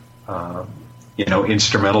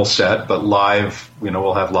instrumental set, but live,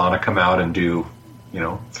 we'll have Lana come out and do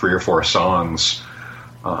 3 or 4 songs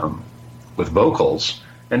with vocals.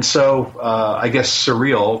 And so I guess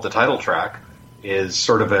Surreal, the title track, is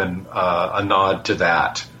sort of a nod to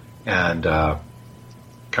that, and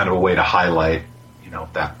kind of a way to highlight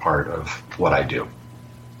that part of what I do.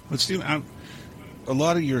 But Steve, a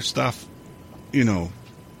lot of your stuff,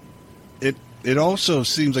 it also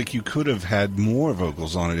seems like you could have had more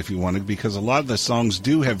vocals on it if you wanted, because a lot of the songs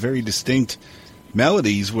do have very distinct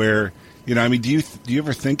melodies where, do you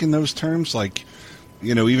ever think in those terms? Like,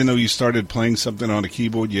 even though you started playing something on a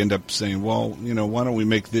keyboard, you end up saying, well, why don't we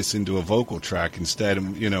make this into a vocal track instead?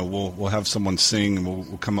 And, we'll have someone sing, and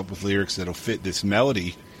we'll come up with lyrics that'll fit this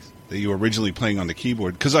melody that you were originally playing on the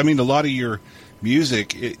keyboard. Because, a lot of your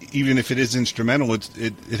music, even if it is instrumental,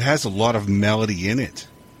 it has a lot of melody in it.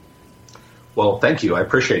 Well, thank you. I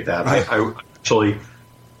appreciate that. I actually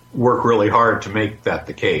work really hard to make that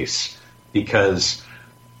the case, because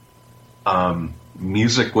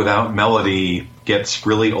music without melody gets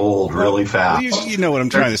really old really fast. You know what I'm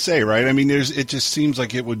trying to say, right? It just seems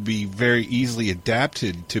like it would be very easily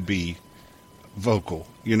adapted to be vocal.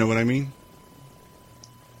 You know what I mean?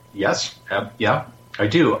 Yes. Yeah, I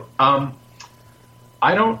do.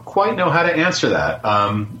 I don't quite know how to answer that.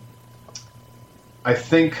 I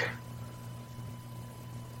think,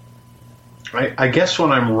 I guess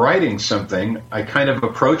when I'm writing something, I kind of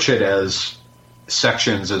approach it as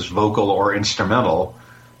sections, as vocal or instrumental,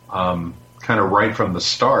 kind of right from the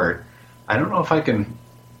start. I don't know if I can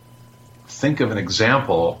think of an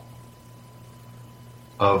example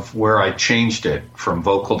of where I changed it from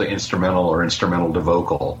vocal to instrumental or instrumental to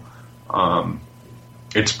vocal.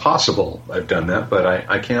 It's possible I've done that, but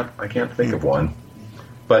I can't think of one.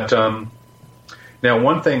 But now,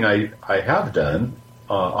 one thing I have done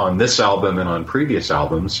on this album and on previous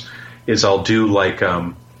albums is I'll do like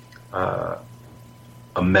a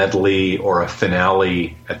medley or a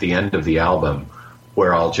finale at the end of the album,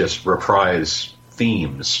 where I'll just reprise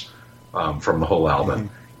themes from the whole album.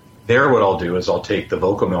 Mm-hmm. There, what I'll do is I'll take the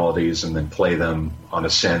vocal melodies and then play them on a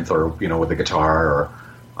synth or with a guitar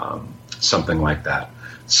or something like that.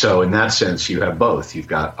 So in that sense, you have both. You've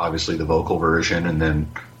got obviously the vocal version, and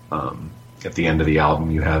then at the end of the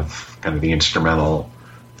album, you have kind of the instrumental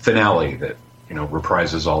finale that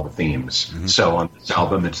reprises all the themes. Mm-hmm. So on this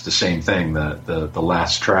album, it's the same thing. The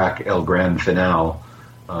last track, El Gran Finale,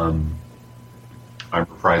 I'm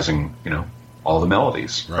reprising all the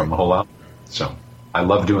melodies from the whole album. So I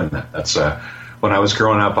love doing that. That's when I was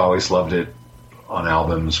growing up, I always loved it on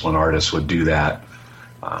albums when artists would do that.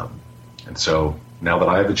 And so now that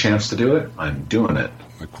I have a chance to do it, I'm doing it.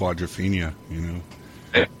 Like Quadrophenia,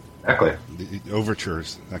 Exactly. The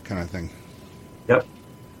overtures, that kind of thing. Yep.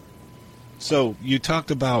 So you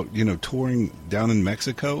talked about touring down in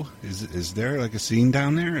Mexico. Is there like a scene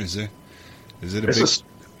down there? Is it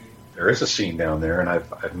there is a scene down there, and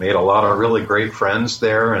I've made a lot of really great friends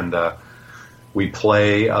there, and we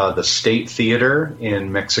play the State Theater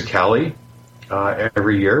in Mexicali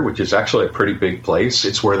every year, which is actually a pretty big place.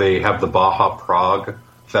 It's where they have the Baja Prague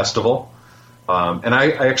festival. And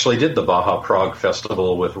I actually did the Baja Prog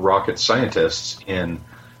Festival with Rocket Scientists in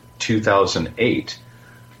 2008.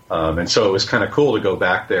 And so it was kind of cool to go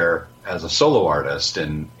back there as a solo artist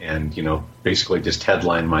and basically just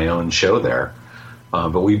headline my own show there.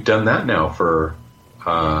 But we've done that now for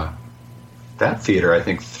that theater, I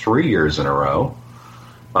think, 3 years in a row.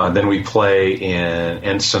 Then we play in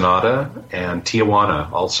Ensenada and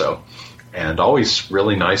Tijuana also. And always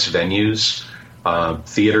really nice venues,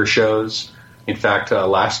 theater shows. In fact,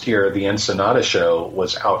 last year, the Ensenada show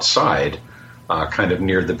was outside, kind of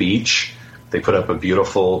near the beach. They put up a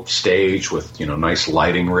beautiful stage with, nice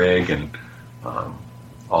lighting rig and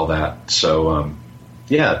all that. So,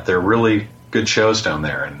 they're really good shows down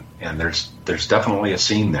there, and there's definitely a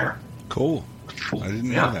scene there. Cool. I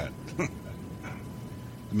didn't know that. The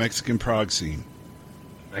Mexican prog scene.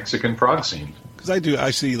 Mexican prog scene. Because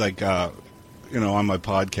I see like, on my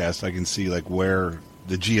podcast, I can see like where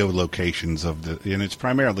the geolocations of and it's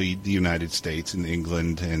primarily the United States and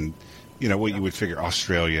England and, what you would figure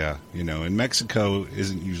Australia, and Mexico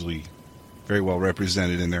isn't usually very well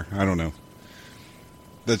represented in there. I don't know.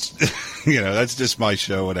 That's, that's just my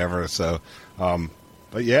show, whatever. So,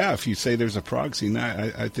 but yeah, if you say there's a prog scene,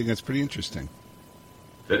 I think that's pretty interesting.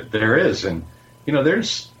 There is. And,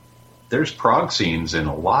 there's prog scenes in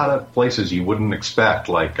a lot of places you wouldn't expect,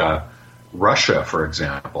 like Russia, for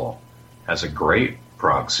example, has a great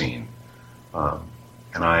prog scene. And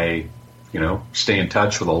I, stay in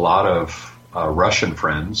touch with a lot of Russian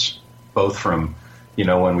friends, both from,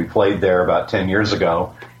 when we played there about 10 years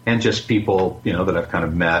ago, and just people, that I've kind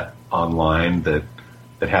of met online that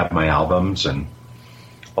have my albums and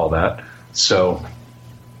all that. So,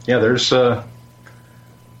 yeah, there's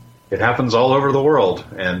it happens all over the world,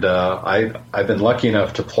 and I've been lucky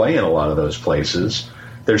enough to play in a lot of those places.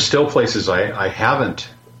 There's still places I haven't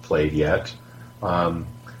played yet.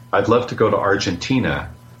 I'd love to go to Argentina.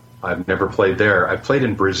 I've never played there. I've played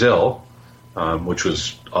in Brazil, which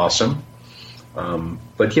was awesome.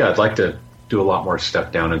 But yeah, I'd like to do a lot more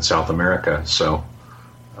stuff down in South America. So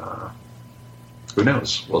who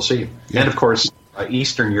knows? We'll see. Yeah. And of course,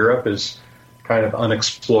 Eastern Europe is kind of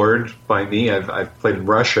unexplored by me. I've played in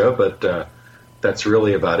Russia, but that's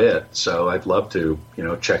really about it. So I'd love to,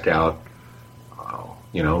 check out,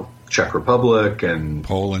 Czech Republic and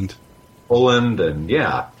Poland, and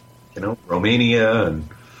Romania and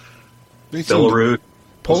Belarus.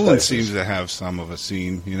 Poland seems to have some of a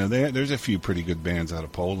scene. There's a few pretty good bands out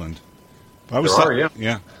of Poland. But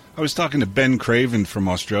yeah. I was talking to Ben Craven from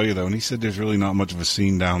Australia, though, and he said there's really not much of a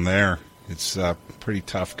scene down there. It's pretty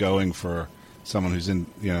tough going for someone who's in,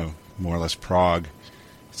 more or less prog.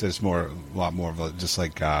 He says it's a lot more of a, just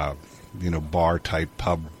like, bar type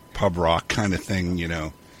pub rock kind of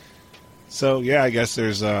thing, So, yeah, I guess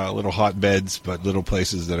there's little hotbeds, but little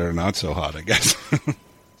places that are not so hot, I guess.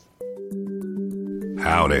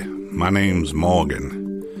 Howdy, my name's Morgan,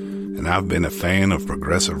 and I've been a fan of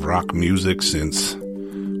progressive rock music since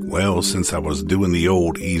I was doing the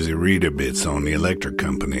old Easy Reader bits on the Electric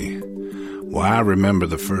Company. Why, I remember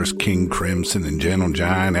the first King Crimson and Gentle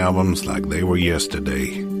Giant albums like they were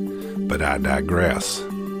yesterday. But I digress.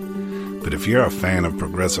 But if you're a fan of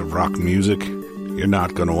progressive rock music, you're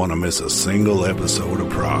not going to want to miss a single episode of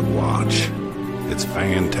Prog-Watch. It's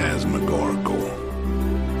phantasmagorical.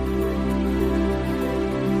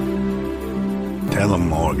 Tell 'em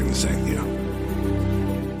Morgan sent you.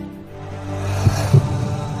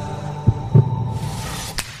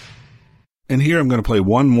 And here I'm going to play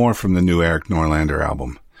one more from the new Erik Norlander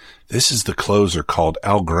album. This is the closer called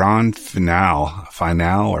El Gran Final.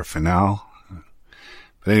 Final.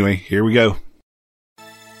 But anyway, here we go.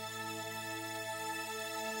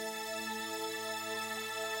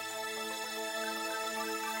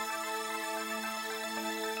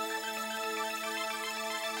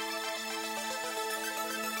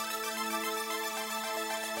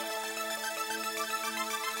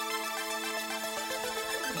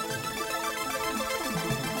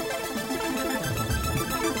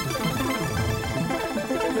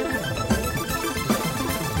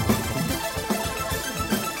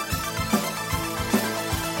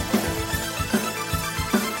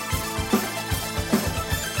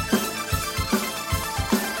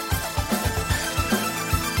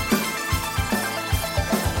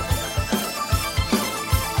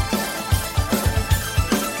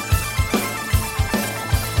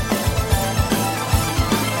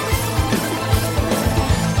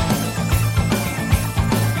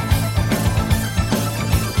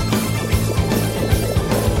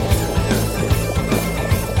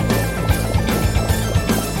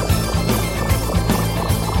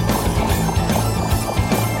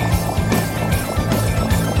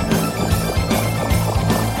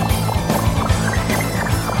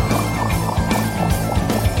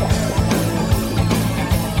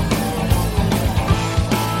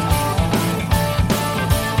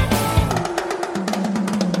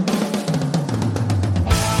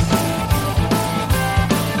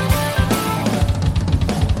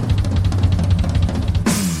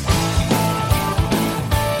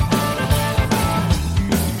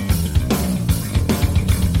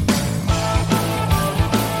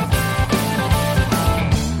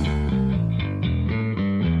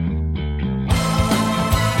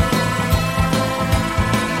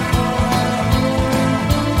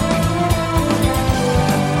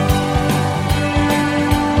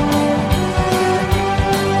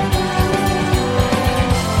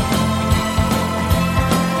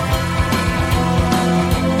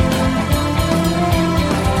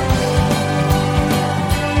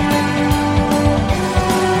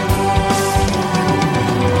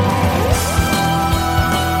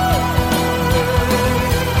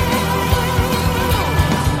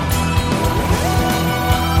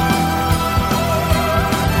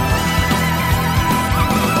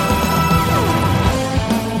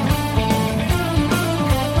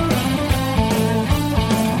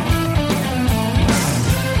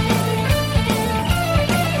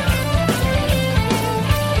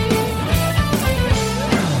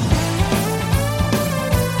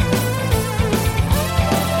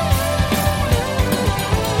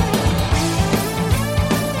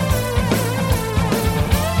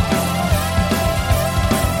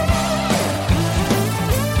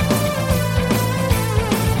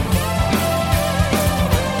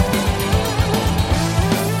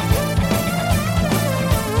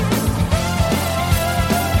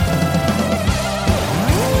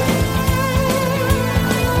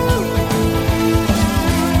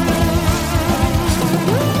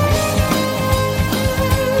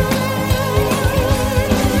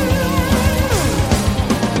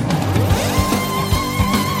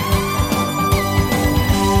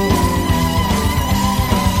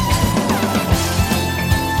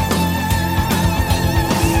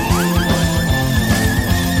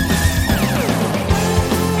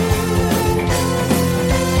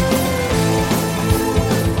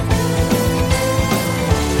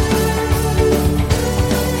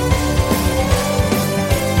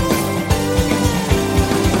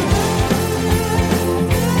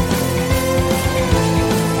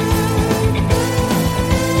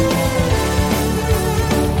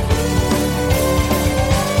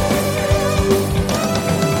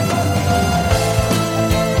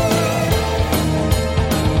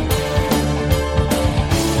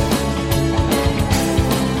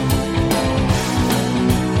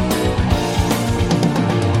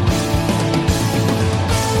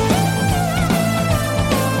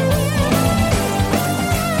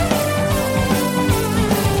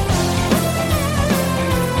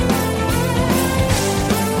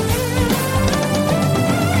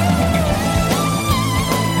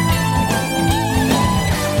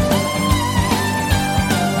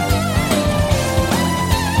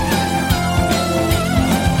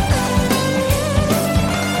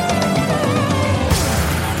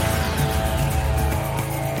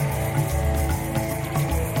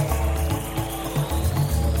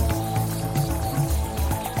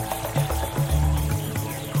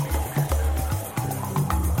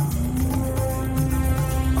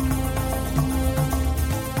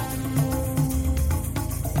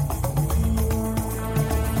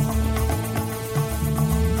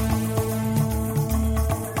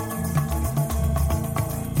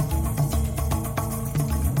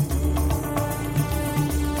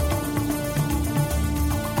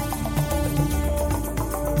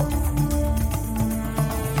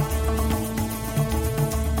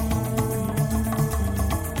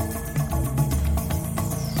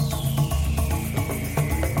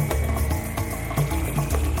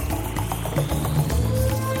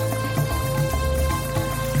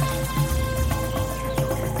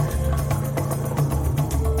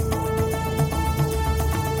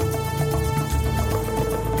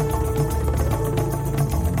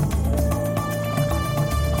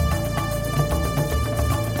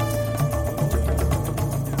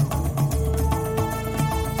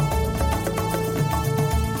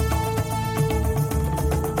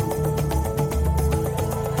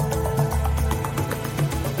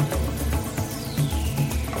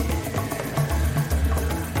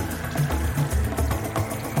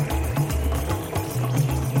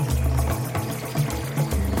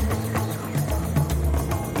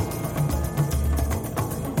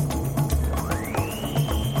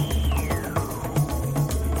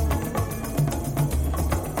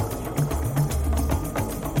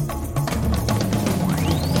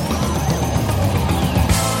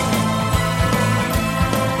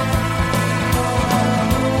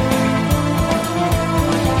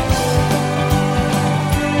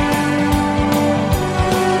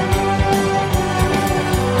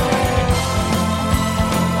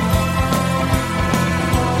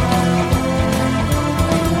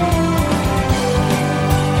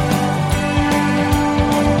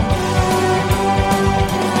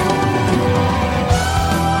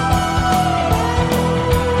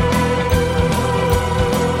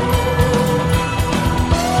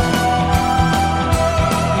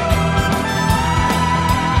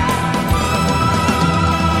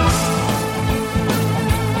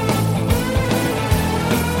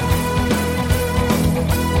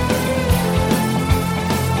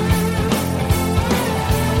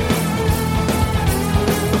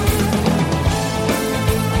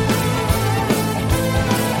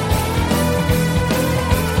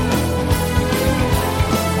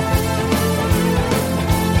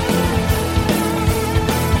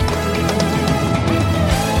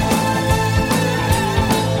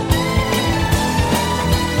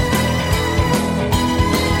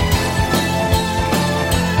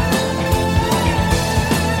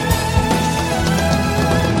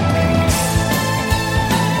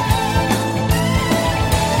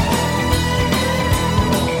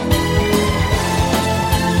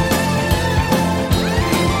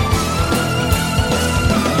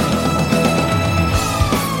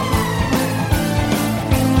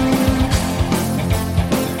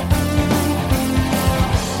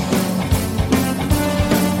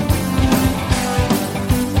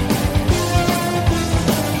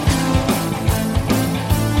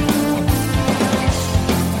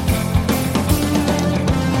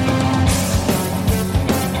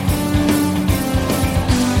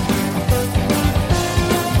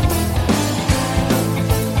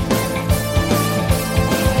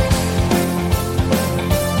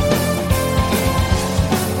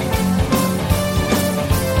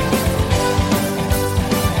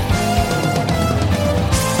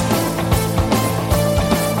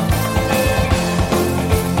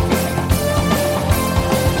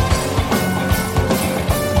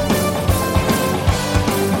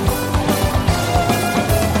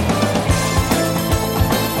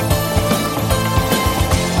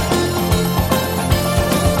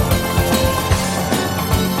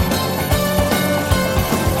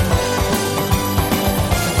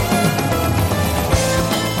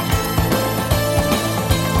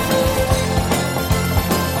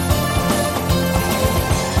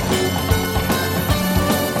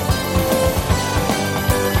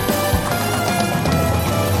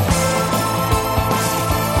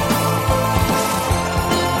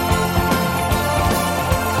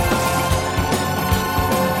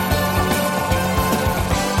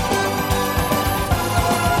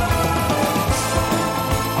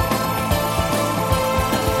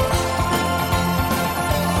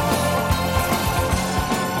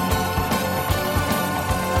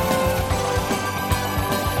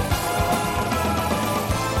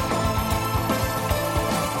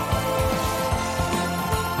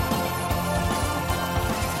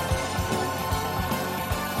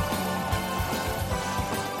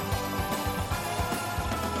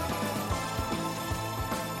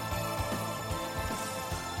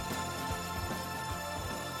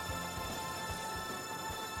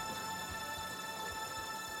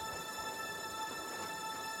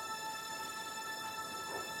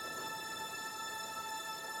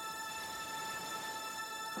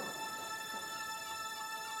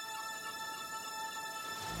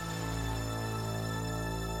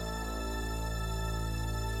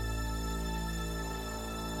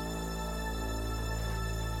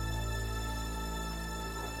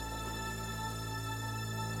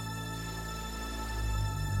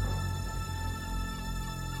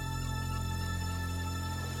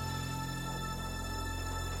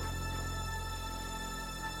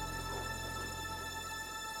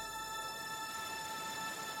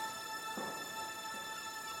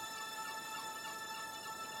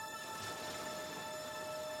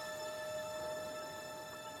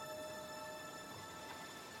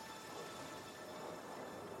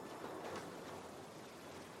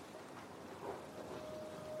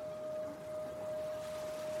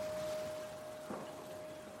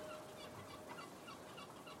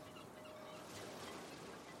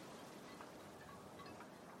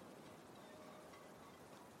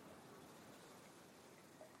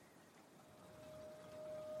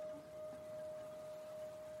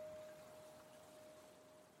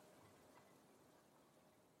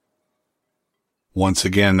 Once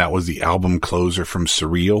again, that was the album closer from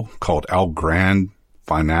Surreal called El Grand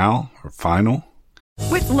Final or Final.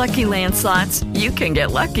 With Lucky Land Slots, you can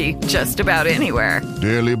get lucky just about anywhere.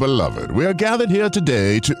 Dearly beloved, we are gathered here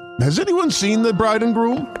today to... Has anyone seen the bride and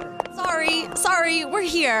groom? Sorry, we're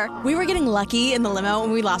here. We were getting lucky in the limo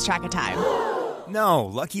and we lost track of time. No,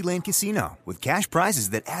 Lucky Land Casino, with cash prizes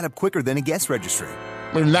that add up quicker than a guest registry.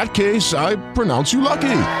 In that case, I pronounce you lucky.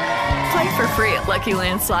 Play for free at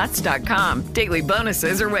LuckyLandSlots.com. Daily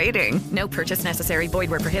bonuses are waiting. No purchase necessary. Void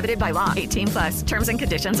where prohibited by law. 18+. Terms and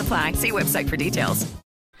conditions apply. See website for details.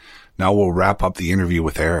 Now we'll wrap up the interview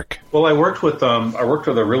with Erik. Well, I worked with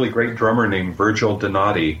a really great drummer named Virgil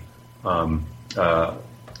Donati a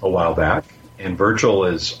while back, and Virgil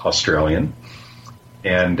is Australian,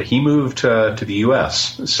 and he moved to the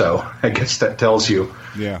U.S. So I guess that tells you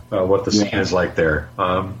what the scene is like there.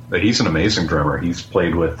 But he's an amazing drummer. He's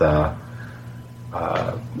played with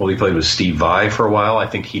he played with Steve Vai for a while. I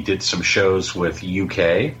think he did some shows with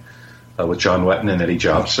UK with John Wetton and Eddie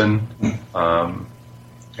Jobson.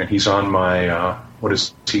 And he's on my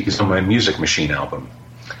he's on my Music Machine album.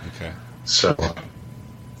 Okay. So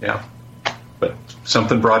but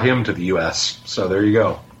something brought him to the U.S. So there you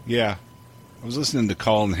go. Yeah. I was listening to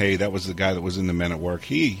Colin Hay. That was the guy that was in the Men at Work.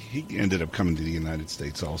 He ended up coming to the United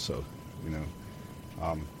States also,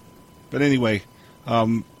 But anyway,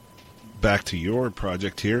 back to your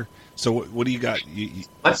project here. So what do you got?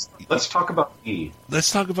 Let's talk about me.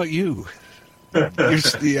 Let's talk about you.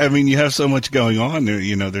 You have so much going on.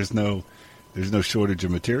 There's no shortage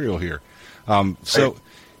of material here. So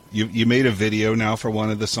you made a video now for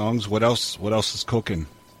one of the songs. What else is cooking?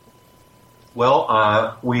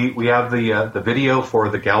 Well, we have the video for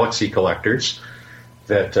the Galaxy Collectors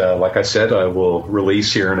that, like I said, I will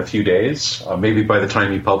release here in a few days. Maybe by the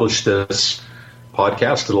time you publish this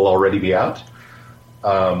podcast, it'll already be out.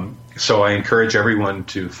 So I encourage everyone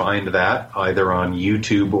to find that either on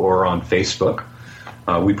YouTube or on Facebook.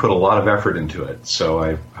 We put a lot of effort into it, so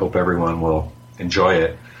I hope everyone will enjoy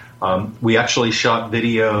it. We actually shot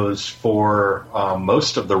videos for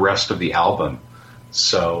most of the rest of the album,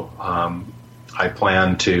 so I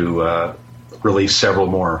plan to release several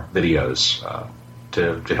more videos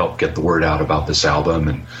to help get the word out about this album,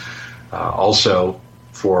 and also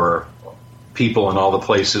for people in all the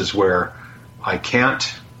places where I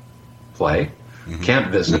can't play,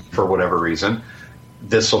 can't visit for whatever reason.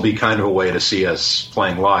 This will be kind of a way to see us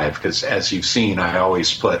playing live, because as you've seen, I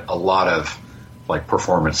always put a lot of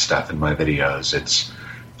performance stuff in my videos. It's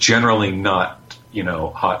generally not,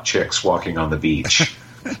 hot chicks walking on the beach.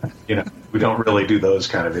 We don't really do those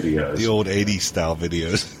kind of videos. The old 80s style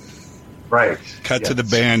videos. Right. Cut to the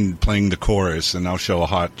band playing the chorus, and I'll show a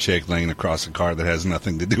hot chick laying across a car that has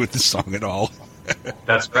nothing to do with the song at all.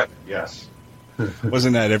 That's right, yes.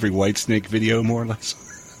 Wasn't that every Whitesnake video, more or less?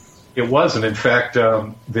 It was, and in fact,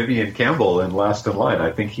 Vivian Campbell in Last in Line,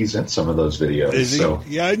 I think he's in some of those videos. Is he? So.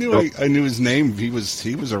 Yeah, I knew his name. He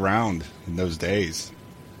was around in those days.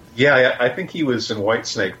 Yeah, I think he was in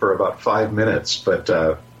Whitesnake for about 5 minutes, but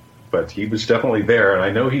he was definitely there, and I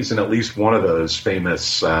know he's in at least one of those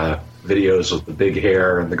famous videos with the big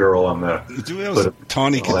hair and the girl on the... It was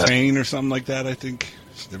Tawny Katane or something like that, I think.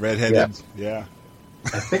 The redheaded. Yeah.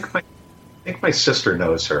 I think my sister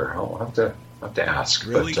knows her. I'll have to ask.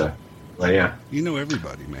 Really? But yeah. You know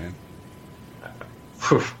everybody, man.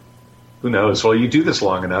 Who knows? Well, you do this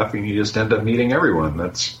long enough, and you just end up meeting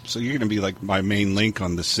everyone. So you're going to be like my main link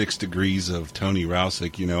on the 6 Degrees of Tony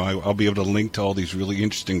Rousick. I'll be able to link to all these really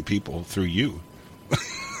interesting people through you.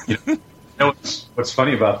 What's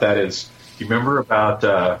funny about that is, you remember about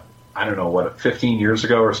 15 years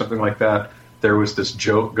ago or something like that, there was this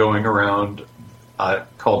joke going around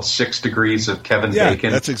called 6 Degrees of Kevin Bacon.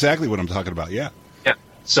 Yeah, that's exactly what I'm talking about. Yeah.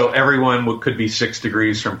 So everyone could be 6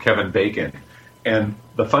 degrees from Kevin Bacon. And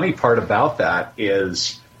the funny part about that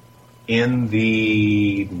is, in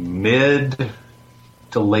the mid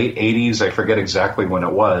to late 80s, I forget exactly when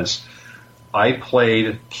it was, I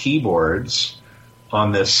played keyboards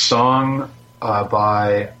on this song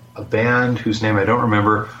by a band whose name I don't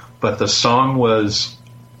remember, but the song was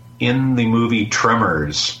in the movie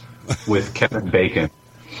Tremors with Kevin Bacon.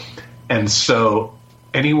 And so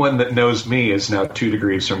anyone that knows me is now 2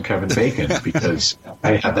 degrees from Kevin Bacon, because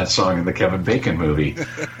I had that song in the Kevin Bacon movie.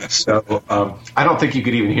 So I don't think you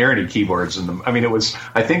could even hear any keyboards in them. I mean,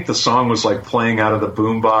 I think the song was playing out of the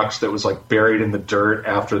boombox that was buried in the dirt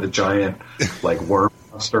after the giant worm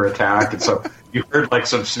monster attack. And so you heard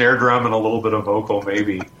some snare drum and a little bit of vocal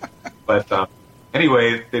maybe. But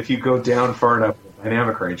anyway, if you go down far enough in the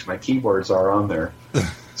dynamic range, my keyboards are on there.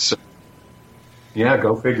 So Yeah,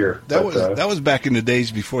 go figure. That was back in the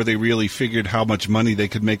days before they really figured how much money they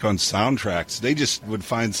could make on soundtracks. They just would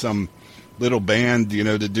find some little band,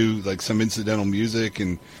 to do like some incidental music,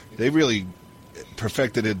 and they really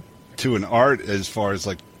perfected it to an art as far as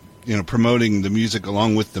like, promoting the music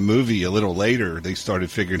along with the movie. A little later, they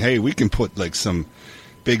started figuring, hey, we can put like some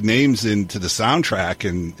big names into the soundtrack,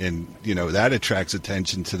 and that attracts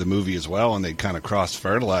attention to the movie as well, and they kind of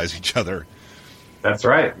cross-fertilize each other. That's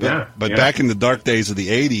right. Yeah. But back in the dark days of the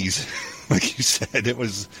 80s, like you said, it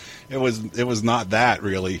was not that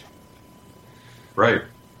really. Right.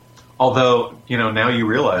 Although, now you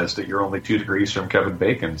realize that you're only 2 degrees from Kevin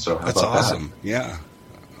Bacon, so how that's about awesome. That? Yeah.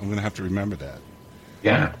 I'm going to have to remember that.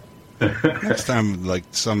 Yeah. Next time, like,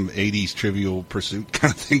 some 80s Trivial Pursuit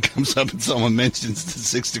kind of thing comes up and someone mentions the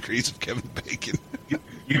 6 degrees of Kevin Bacon.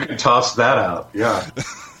 You can toss that out. Yeah.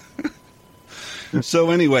 So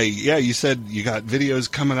anyway, you said you got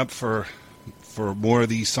videos coming up for more of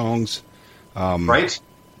these songs. Right.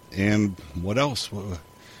 And what else?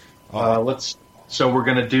 So we're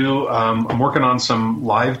going to do, I'm working on some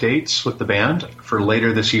live dates with the band for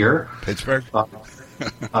later this year. Pittsburgh?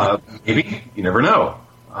 Maybe. You never know.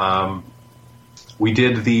 We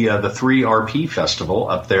did the 3RP festival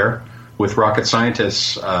up there with Rocket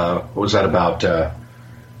Scientists. What was that, about 5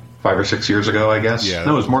 or 6 years ago, I guess? Yeah.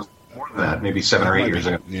 No, it was more than that, maybe 7 or 8 years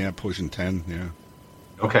ago. Yeah, pushing 10, yeah.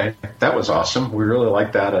 Okay, that was awesome. We really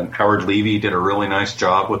liked that, and Howard Levy did a really nice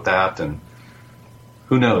job with that, and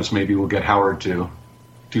who knows, maybe we'll get Howard to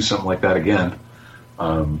do something like that again.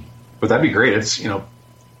 But that'd be great. It's,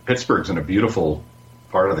 Pittsburgh's in a beautiful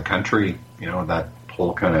part of the country, that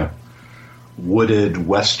whole kind of wooded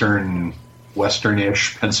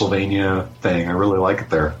westernish Pennsylvania thing. I really like it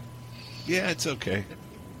there. Yeah, it's okay.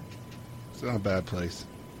 It's not a bad place.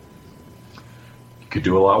 You could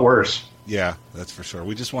do a lot worse. Yeah, that's for sure.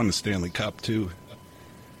 We just won the Stanley Cup, too.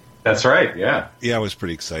 That's right, yeah. Yeah, I was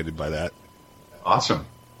pretty excited by that. Awesome.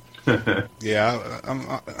 Yeah,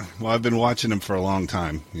 I've been watching them for a long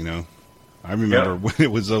time, I remember when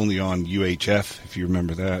it was only on UHF, if you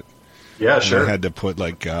remember that. Yeah, sure. I had to put,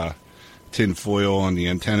 like, tin foil on the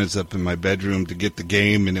antennas up in my bedroom to get the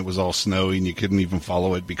game, and it was all snowy, and you couldn't even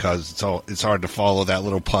follow it because it's hard to follow that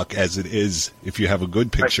little puck as it is if you have a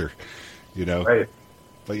good picture, Right.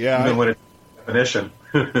 But yeah, even when it's definition.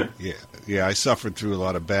 yeah, I suffered through a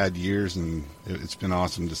lot of bad years, and it's been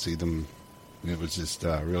awesome to see them. It was just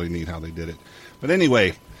really neat how they did it. But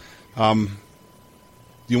anyway,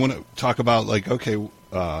 you want to talk about, like, okay,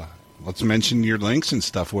 let's mention your links and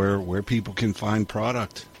stuff where people can find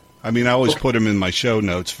product. I mean, I always put them in my show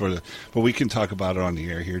notes but we can talk about it on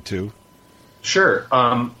the air here too. Sure.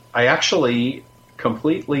 I actually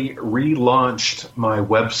completely relaunched my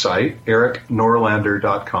website,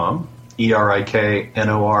 eriknorlander.com,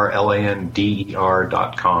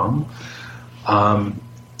 ErikNorlander.com.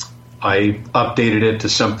 I updated it to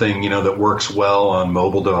something, that works well on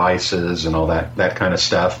mobile devices and all that kind of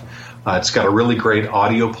stuff. It's got a really great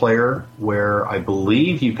audio player where I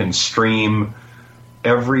believe you can stream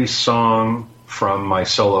every song from my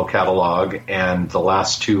solo catalog and the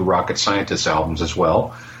last 2 Rocket Scientists albums as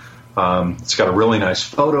well. It's got a really nice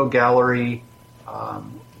photo gallery,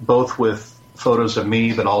 both with photos of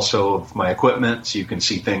me, but also of my equipment. So you can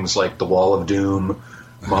see things like the Wall of Doom,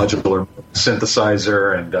 modular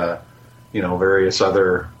synthesizer, and, various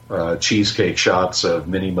other cheesecake shots of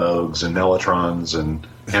mini Moogs and Mellotrons and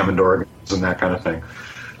Hammond organs and that kind of thing.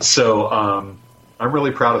 So I'm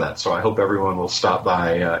really proud of that. So I hope everyone will stop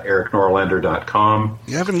by eriknorlander.com.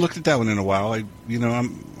 You haven't looked at that one in a while. I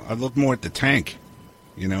look more at the tank,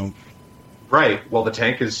 Right. Well, the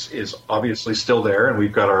tank is obviously still there, and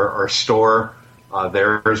we've got our store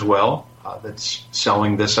there as well that's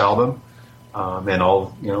selling this album and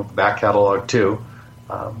all, the back catalog too.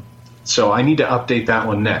 So I need to update that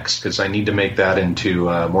one next because I need to make that into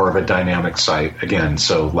more of a dynamic site again.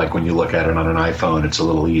 So like when you look at it on an iPhone, it's a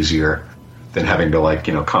little easier than having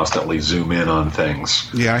to constantly zoom in on things.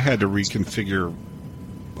 Yeah, I had to reconfigure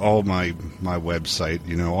all my website.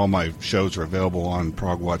 All my shows are available on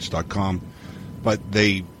Prog-Watch.com, but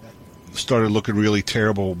they started looking really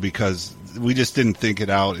terrible because we just didn't think it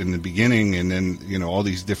out in the beginning, and then all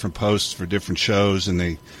these different posts for different shows, and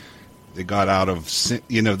they got out of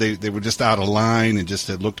they were just out of line, and just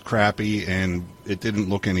it looked crappy, and it didn't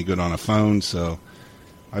look any good on a phone. So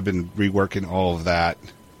I've been reworking all of that.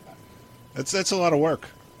 That's a lot of work.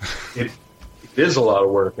 It is a lot of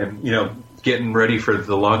work, and getting ready for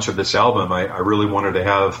the launch of this album, I really wanted to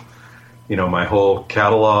have my whole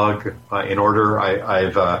catalog in order.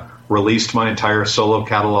 I've released my entire solo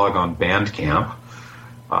catalog on Bandcamp,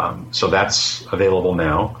 so that's available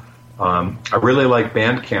now. I really like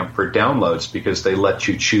Bandcamp for downloads because they let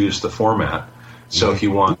you choose the format. So if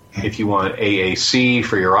you want AAC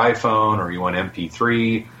for your iPhone, or you want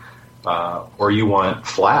MP3, or you want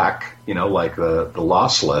FLAC, like the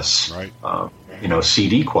lossless, right.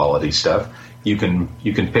 CD quality stuff, you can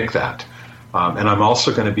pick that. And I'm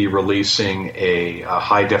also going to be releasing a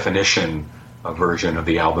high definition version of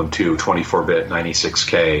the album too, 24-bit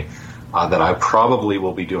 96K. That I probably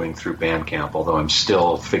will be doing through Bandcamp, although I'm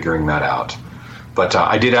still figuring that out. But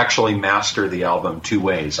I did actually master the album two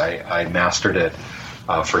ways. I mastered it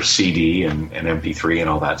for CD and MP3 and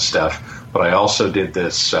all that stuff, but I also did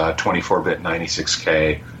this 24-bit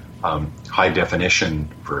 96K high-definition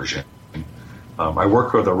version. I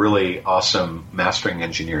work with a really awesome mastering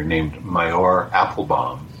engineer named Mayor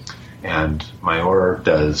Applebaum, and Mayor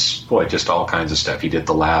does, just all kinds of stuff. He did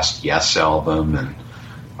the last Yes album, and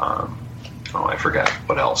I forget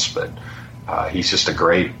what else, but he's just a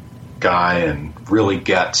great guy and really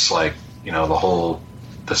gets the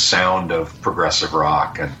sound of progressive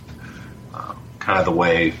rock and kind of the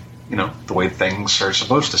way things are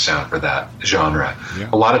supposed to sound for that genre. Yeah.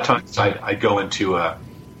 A lot of times I'd go into a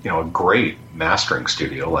great mastering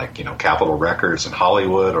studio like Capitol Records in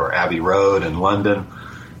Hollywood or Abbey Road in London,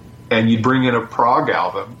 and you'd bring in a prog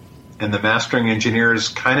album and the mastering engineers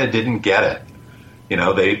kind of didn't get it.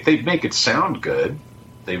 They'd make it sound good.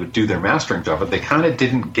 They would do their mastering job, but they kind of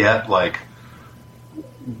didn't get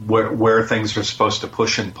where things are supposed to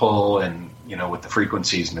push and pull, and with the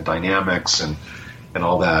frequencies and the dynamics and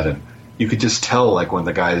all that. And you could just tell when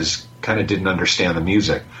the guys kind of didn't understand the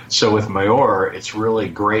music. So with Mayor, it's really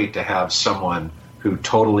great to have someone who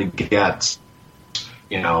totally gets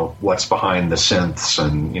what's behind the synths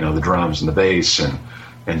and the drums and the bass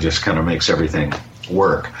and just kind of makes everything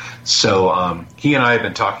work. So he and I have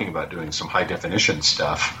been talking about doing some high definition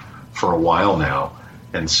stuff for a while now,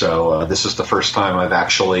 and so this is the first time I've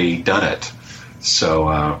actually done it.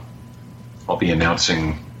 So I'll be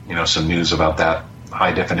announcing some news about that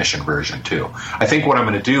high definition version too. I think what I'm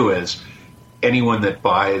going to do is anyone that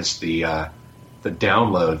buys the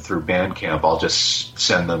download through Bandcamp, I'll just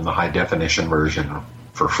send them the high definition version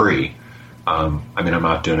for free. I'm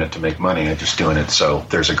not doing it to make money. I'm just doing it so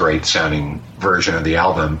there's a great sounding version of the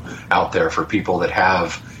album out there for people that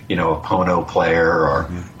have, a Pono player or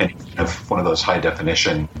any kind of one of those high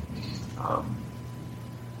definition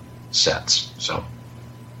sets. So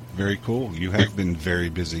very cool. You have been very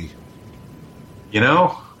busy.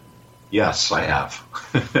 Yes, I have.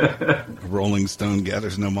 A Rolling Stone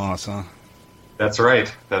gathers no moss, huh? That's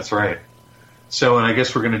right. So, and I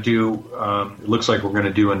guess we're going to do, it looks like we're going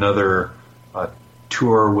to do another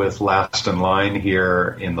tour with Last in Line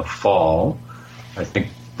here in the fall. I think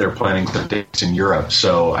they're planning some dates in Europe,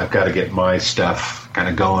 so I've got to get my stuff kind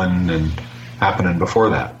of going and happening before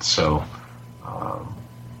that. So,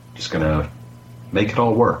 just going to make it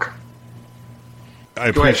all work. I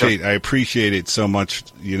appreciate it so much,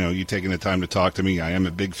 you taking the time to talk to me. I am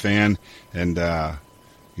a big fan, and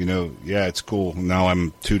it's cool. Now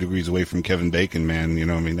I'm 2 degrees away from Kevin Bacon, man.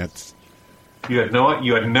 That's you had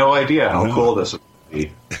no idea how cool this would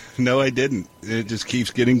be. No, I didn't. It just keeps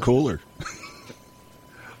getting cooler.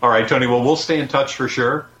 All right, Tony. Well, we'll stay in touch for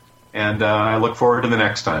sure, and I look forward to the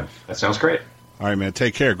next time. That sounds great. All right, man.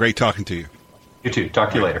 Take care. Great talking to you. You too. Talk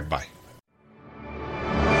to you later. Bye.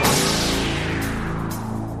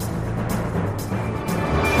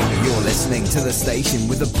 You're listening to the station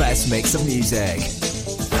with the best mix of music.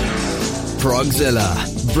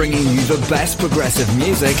 Progzilla, bringing you the best progressive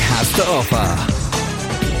music has to offer.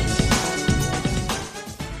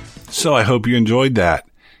 So I hope you enjoyed that.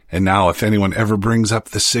 And now if anyone ever brings up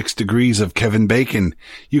the 6 degrees of Kevin Bacon,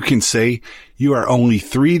 you can say you are only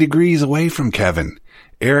 3 degrees away from Kevin.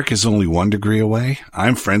 Erik is only 1 degree away.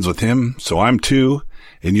 I'm friends with him, so I'm 2.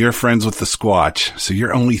 And you're friends with the Squatch, so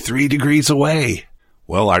you're only 3 degrees away.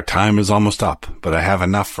 Well, our time is almost up, but I have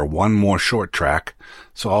enough for one more short track,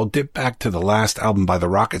 so I'll dip back to the last album by the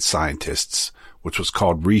Rocket Scientists, which was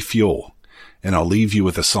called Refuel, and I'll leave you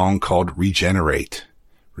with a song called Regenerate.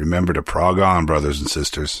 Remember to prog on, brothers and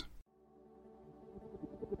sisters.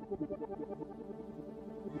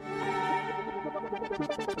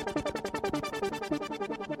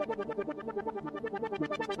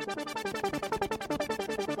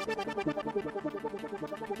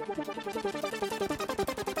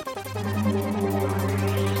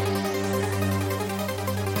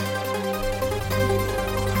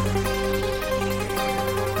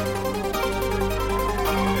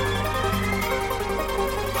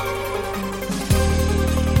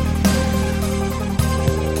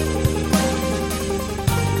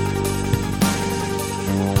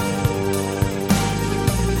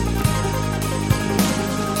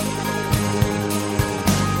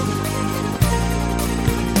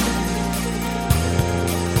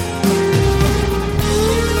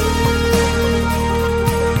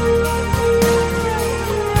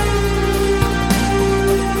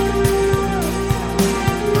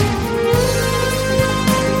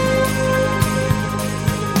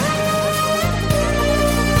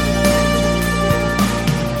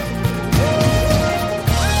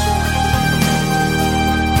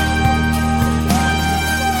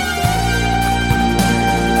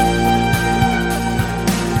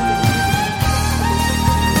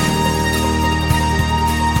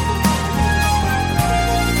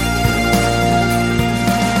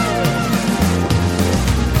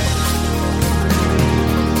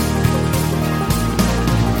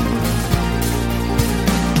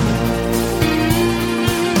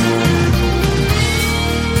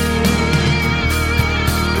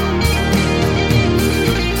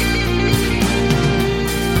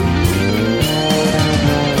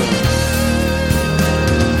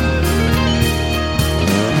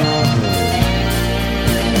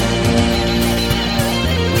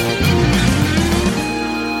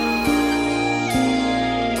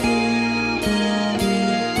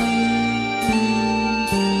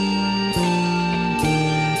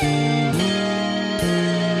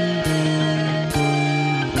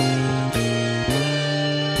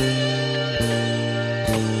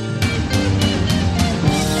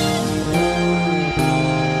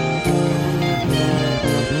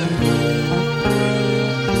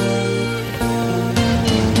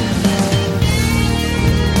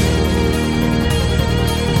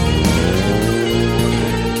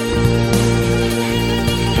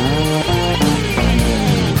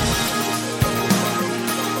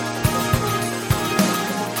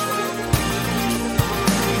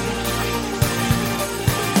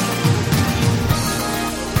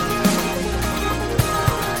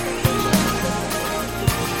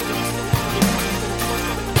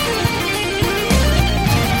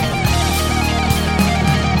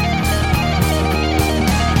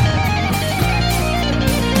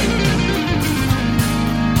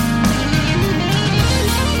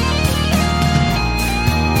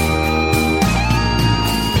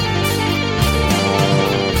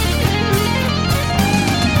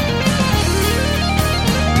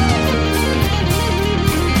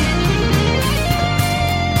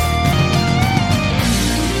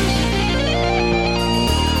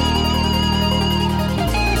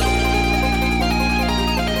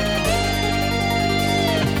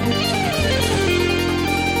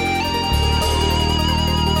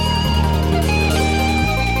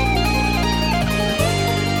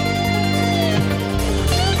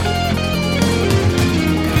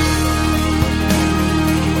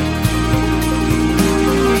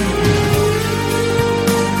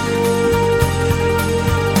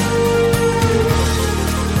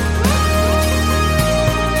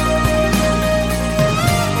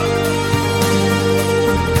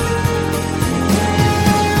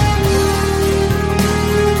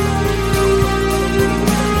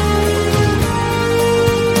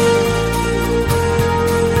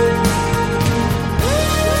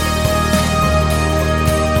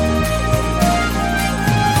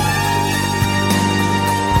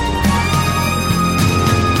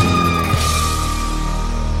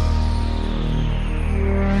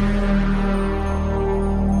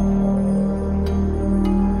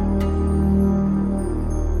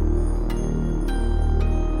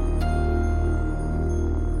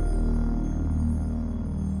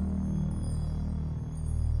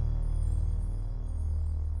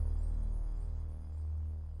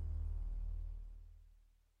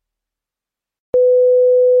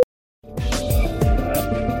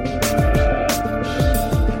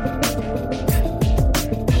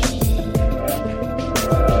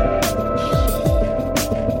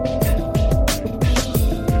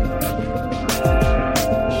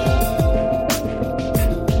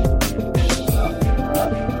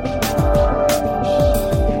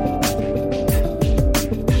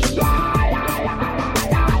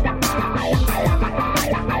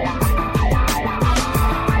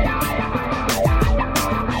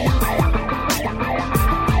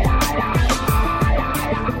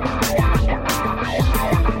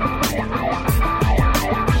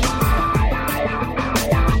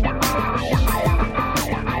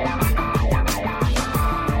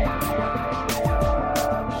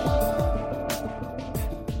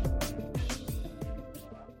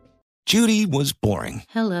 Judy was boring.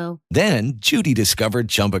 Hello. Then Judy discovered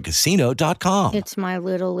ChumbaCasino.com. It's my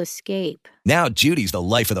little escape. Now Judy's the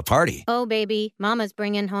life of the party. Oh, baby, mama's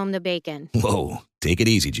bringing home the bacon. Whoa, take it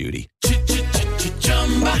easy, Judy.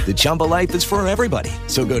 The Chumba life is for everybody.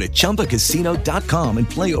 So go to ChumbaCasino.com and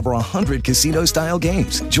play over 100 casino-style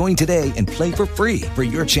games. Join today and play for free for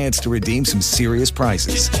your chance to redeem some serious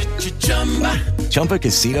prizes.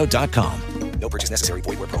 ChumbaCasino.com. No purchase necessary.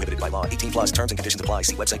 Void where prohibited by law. 18 plus terms and conditions apply.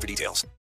 See website for details.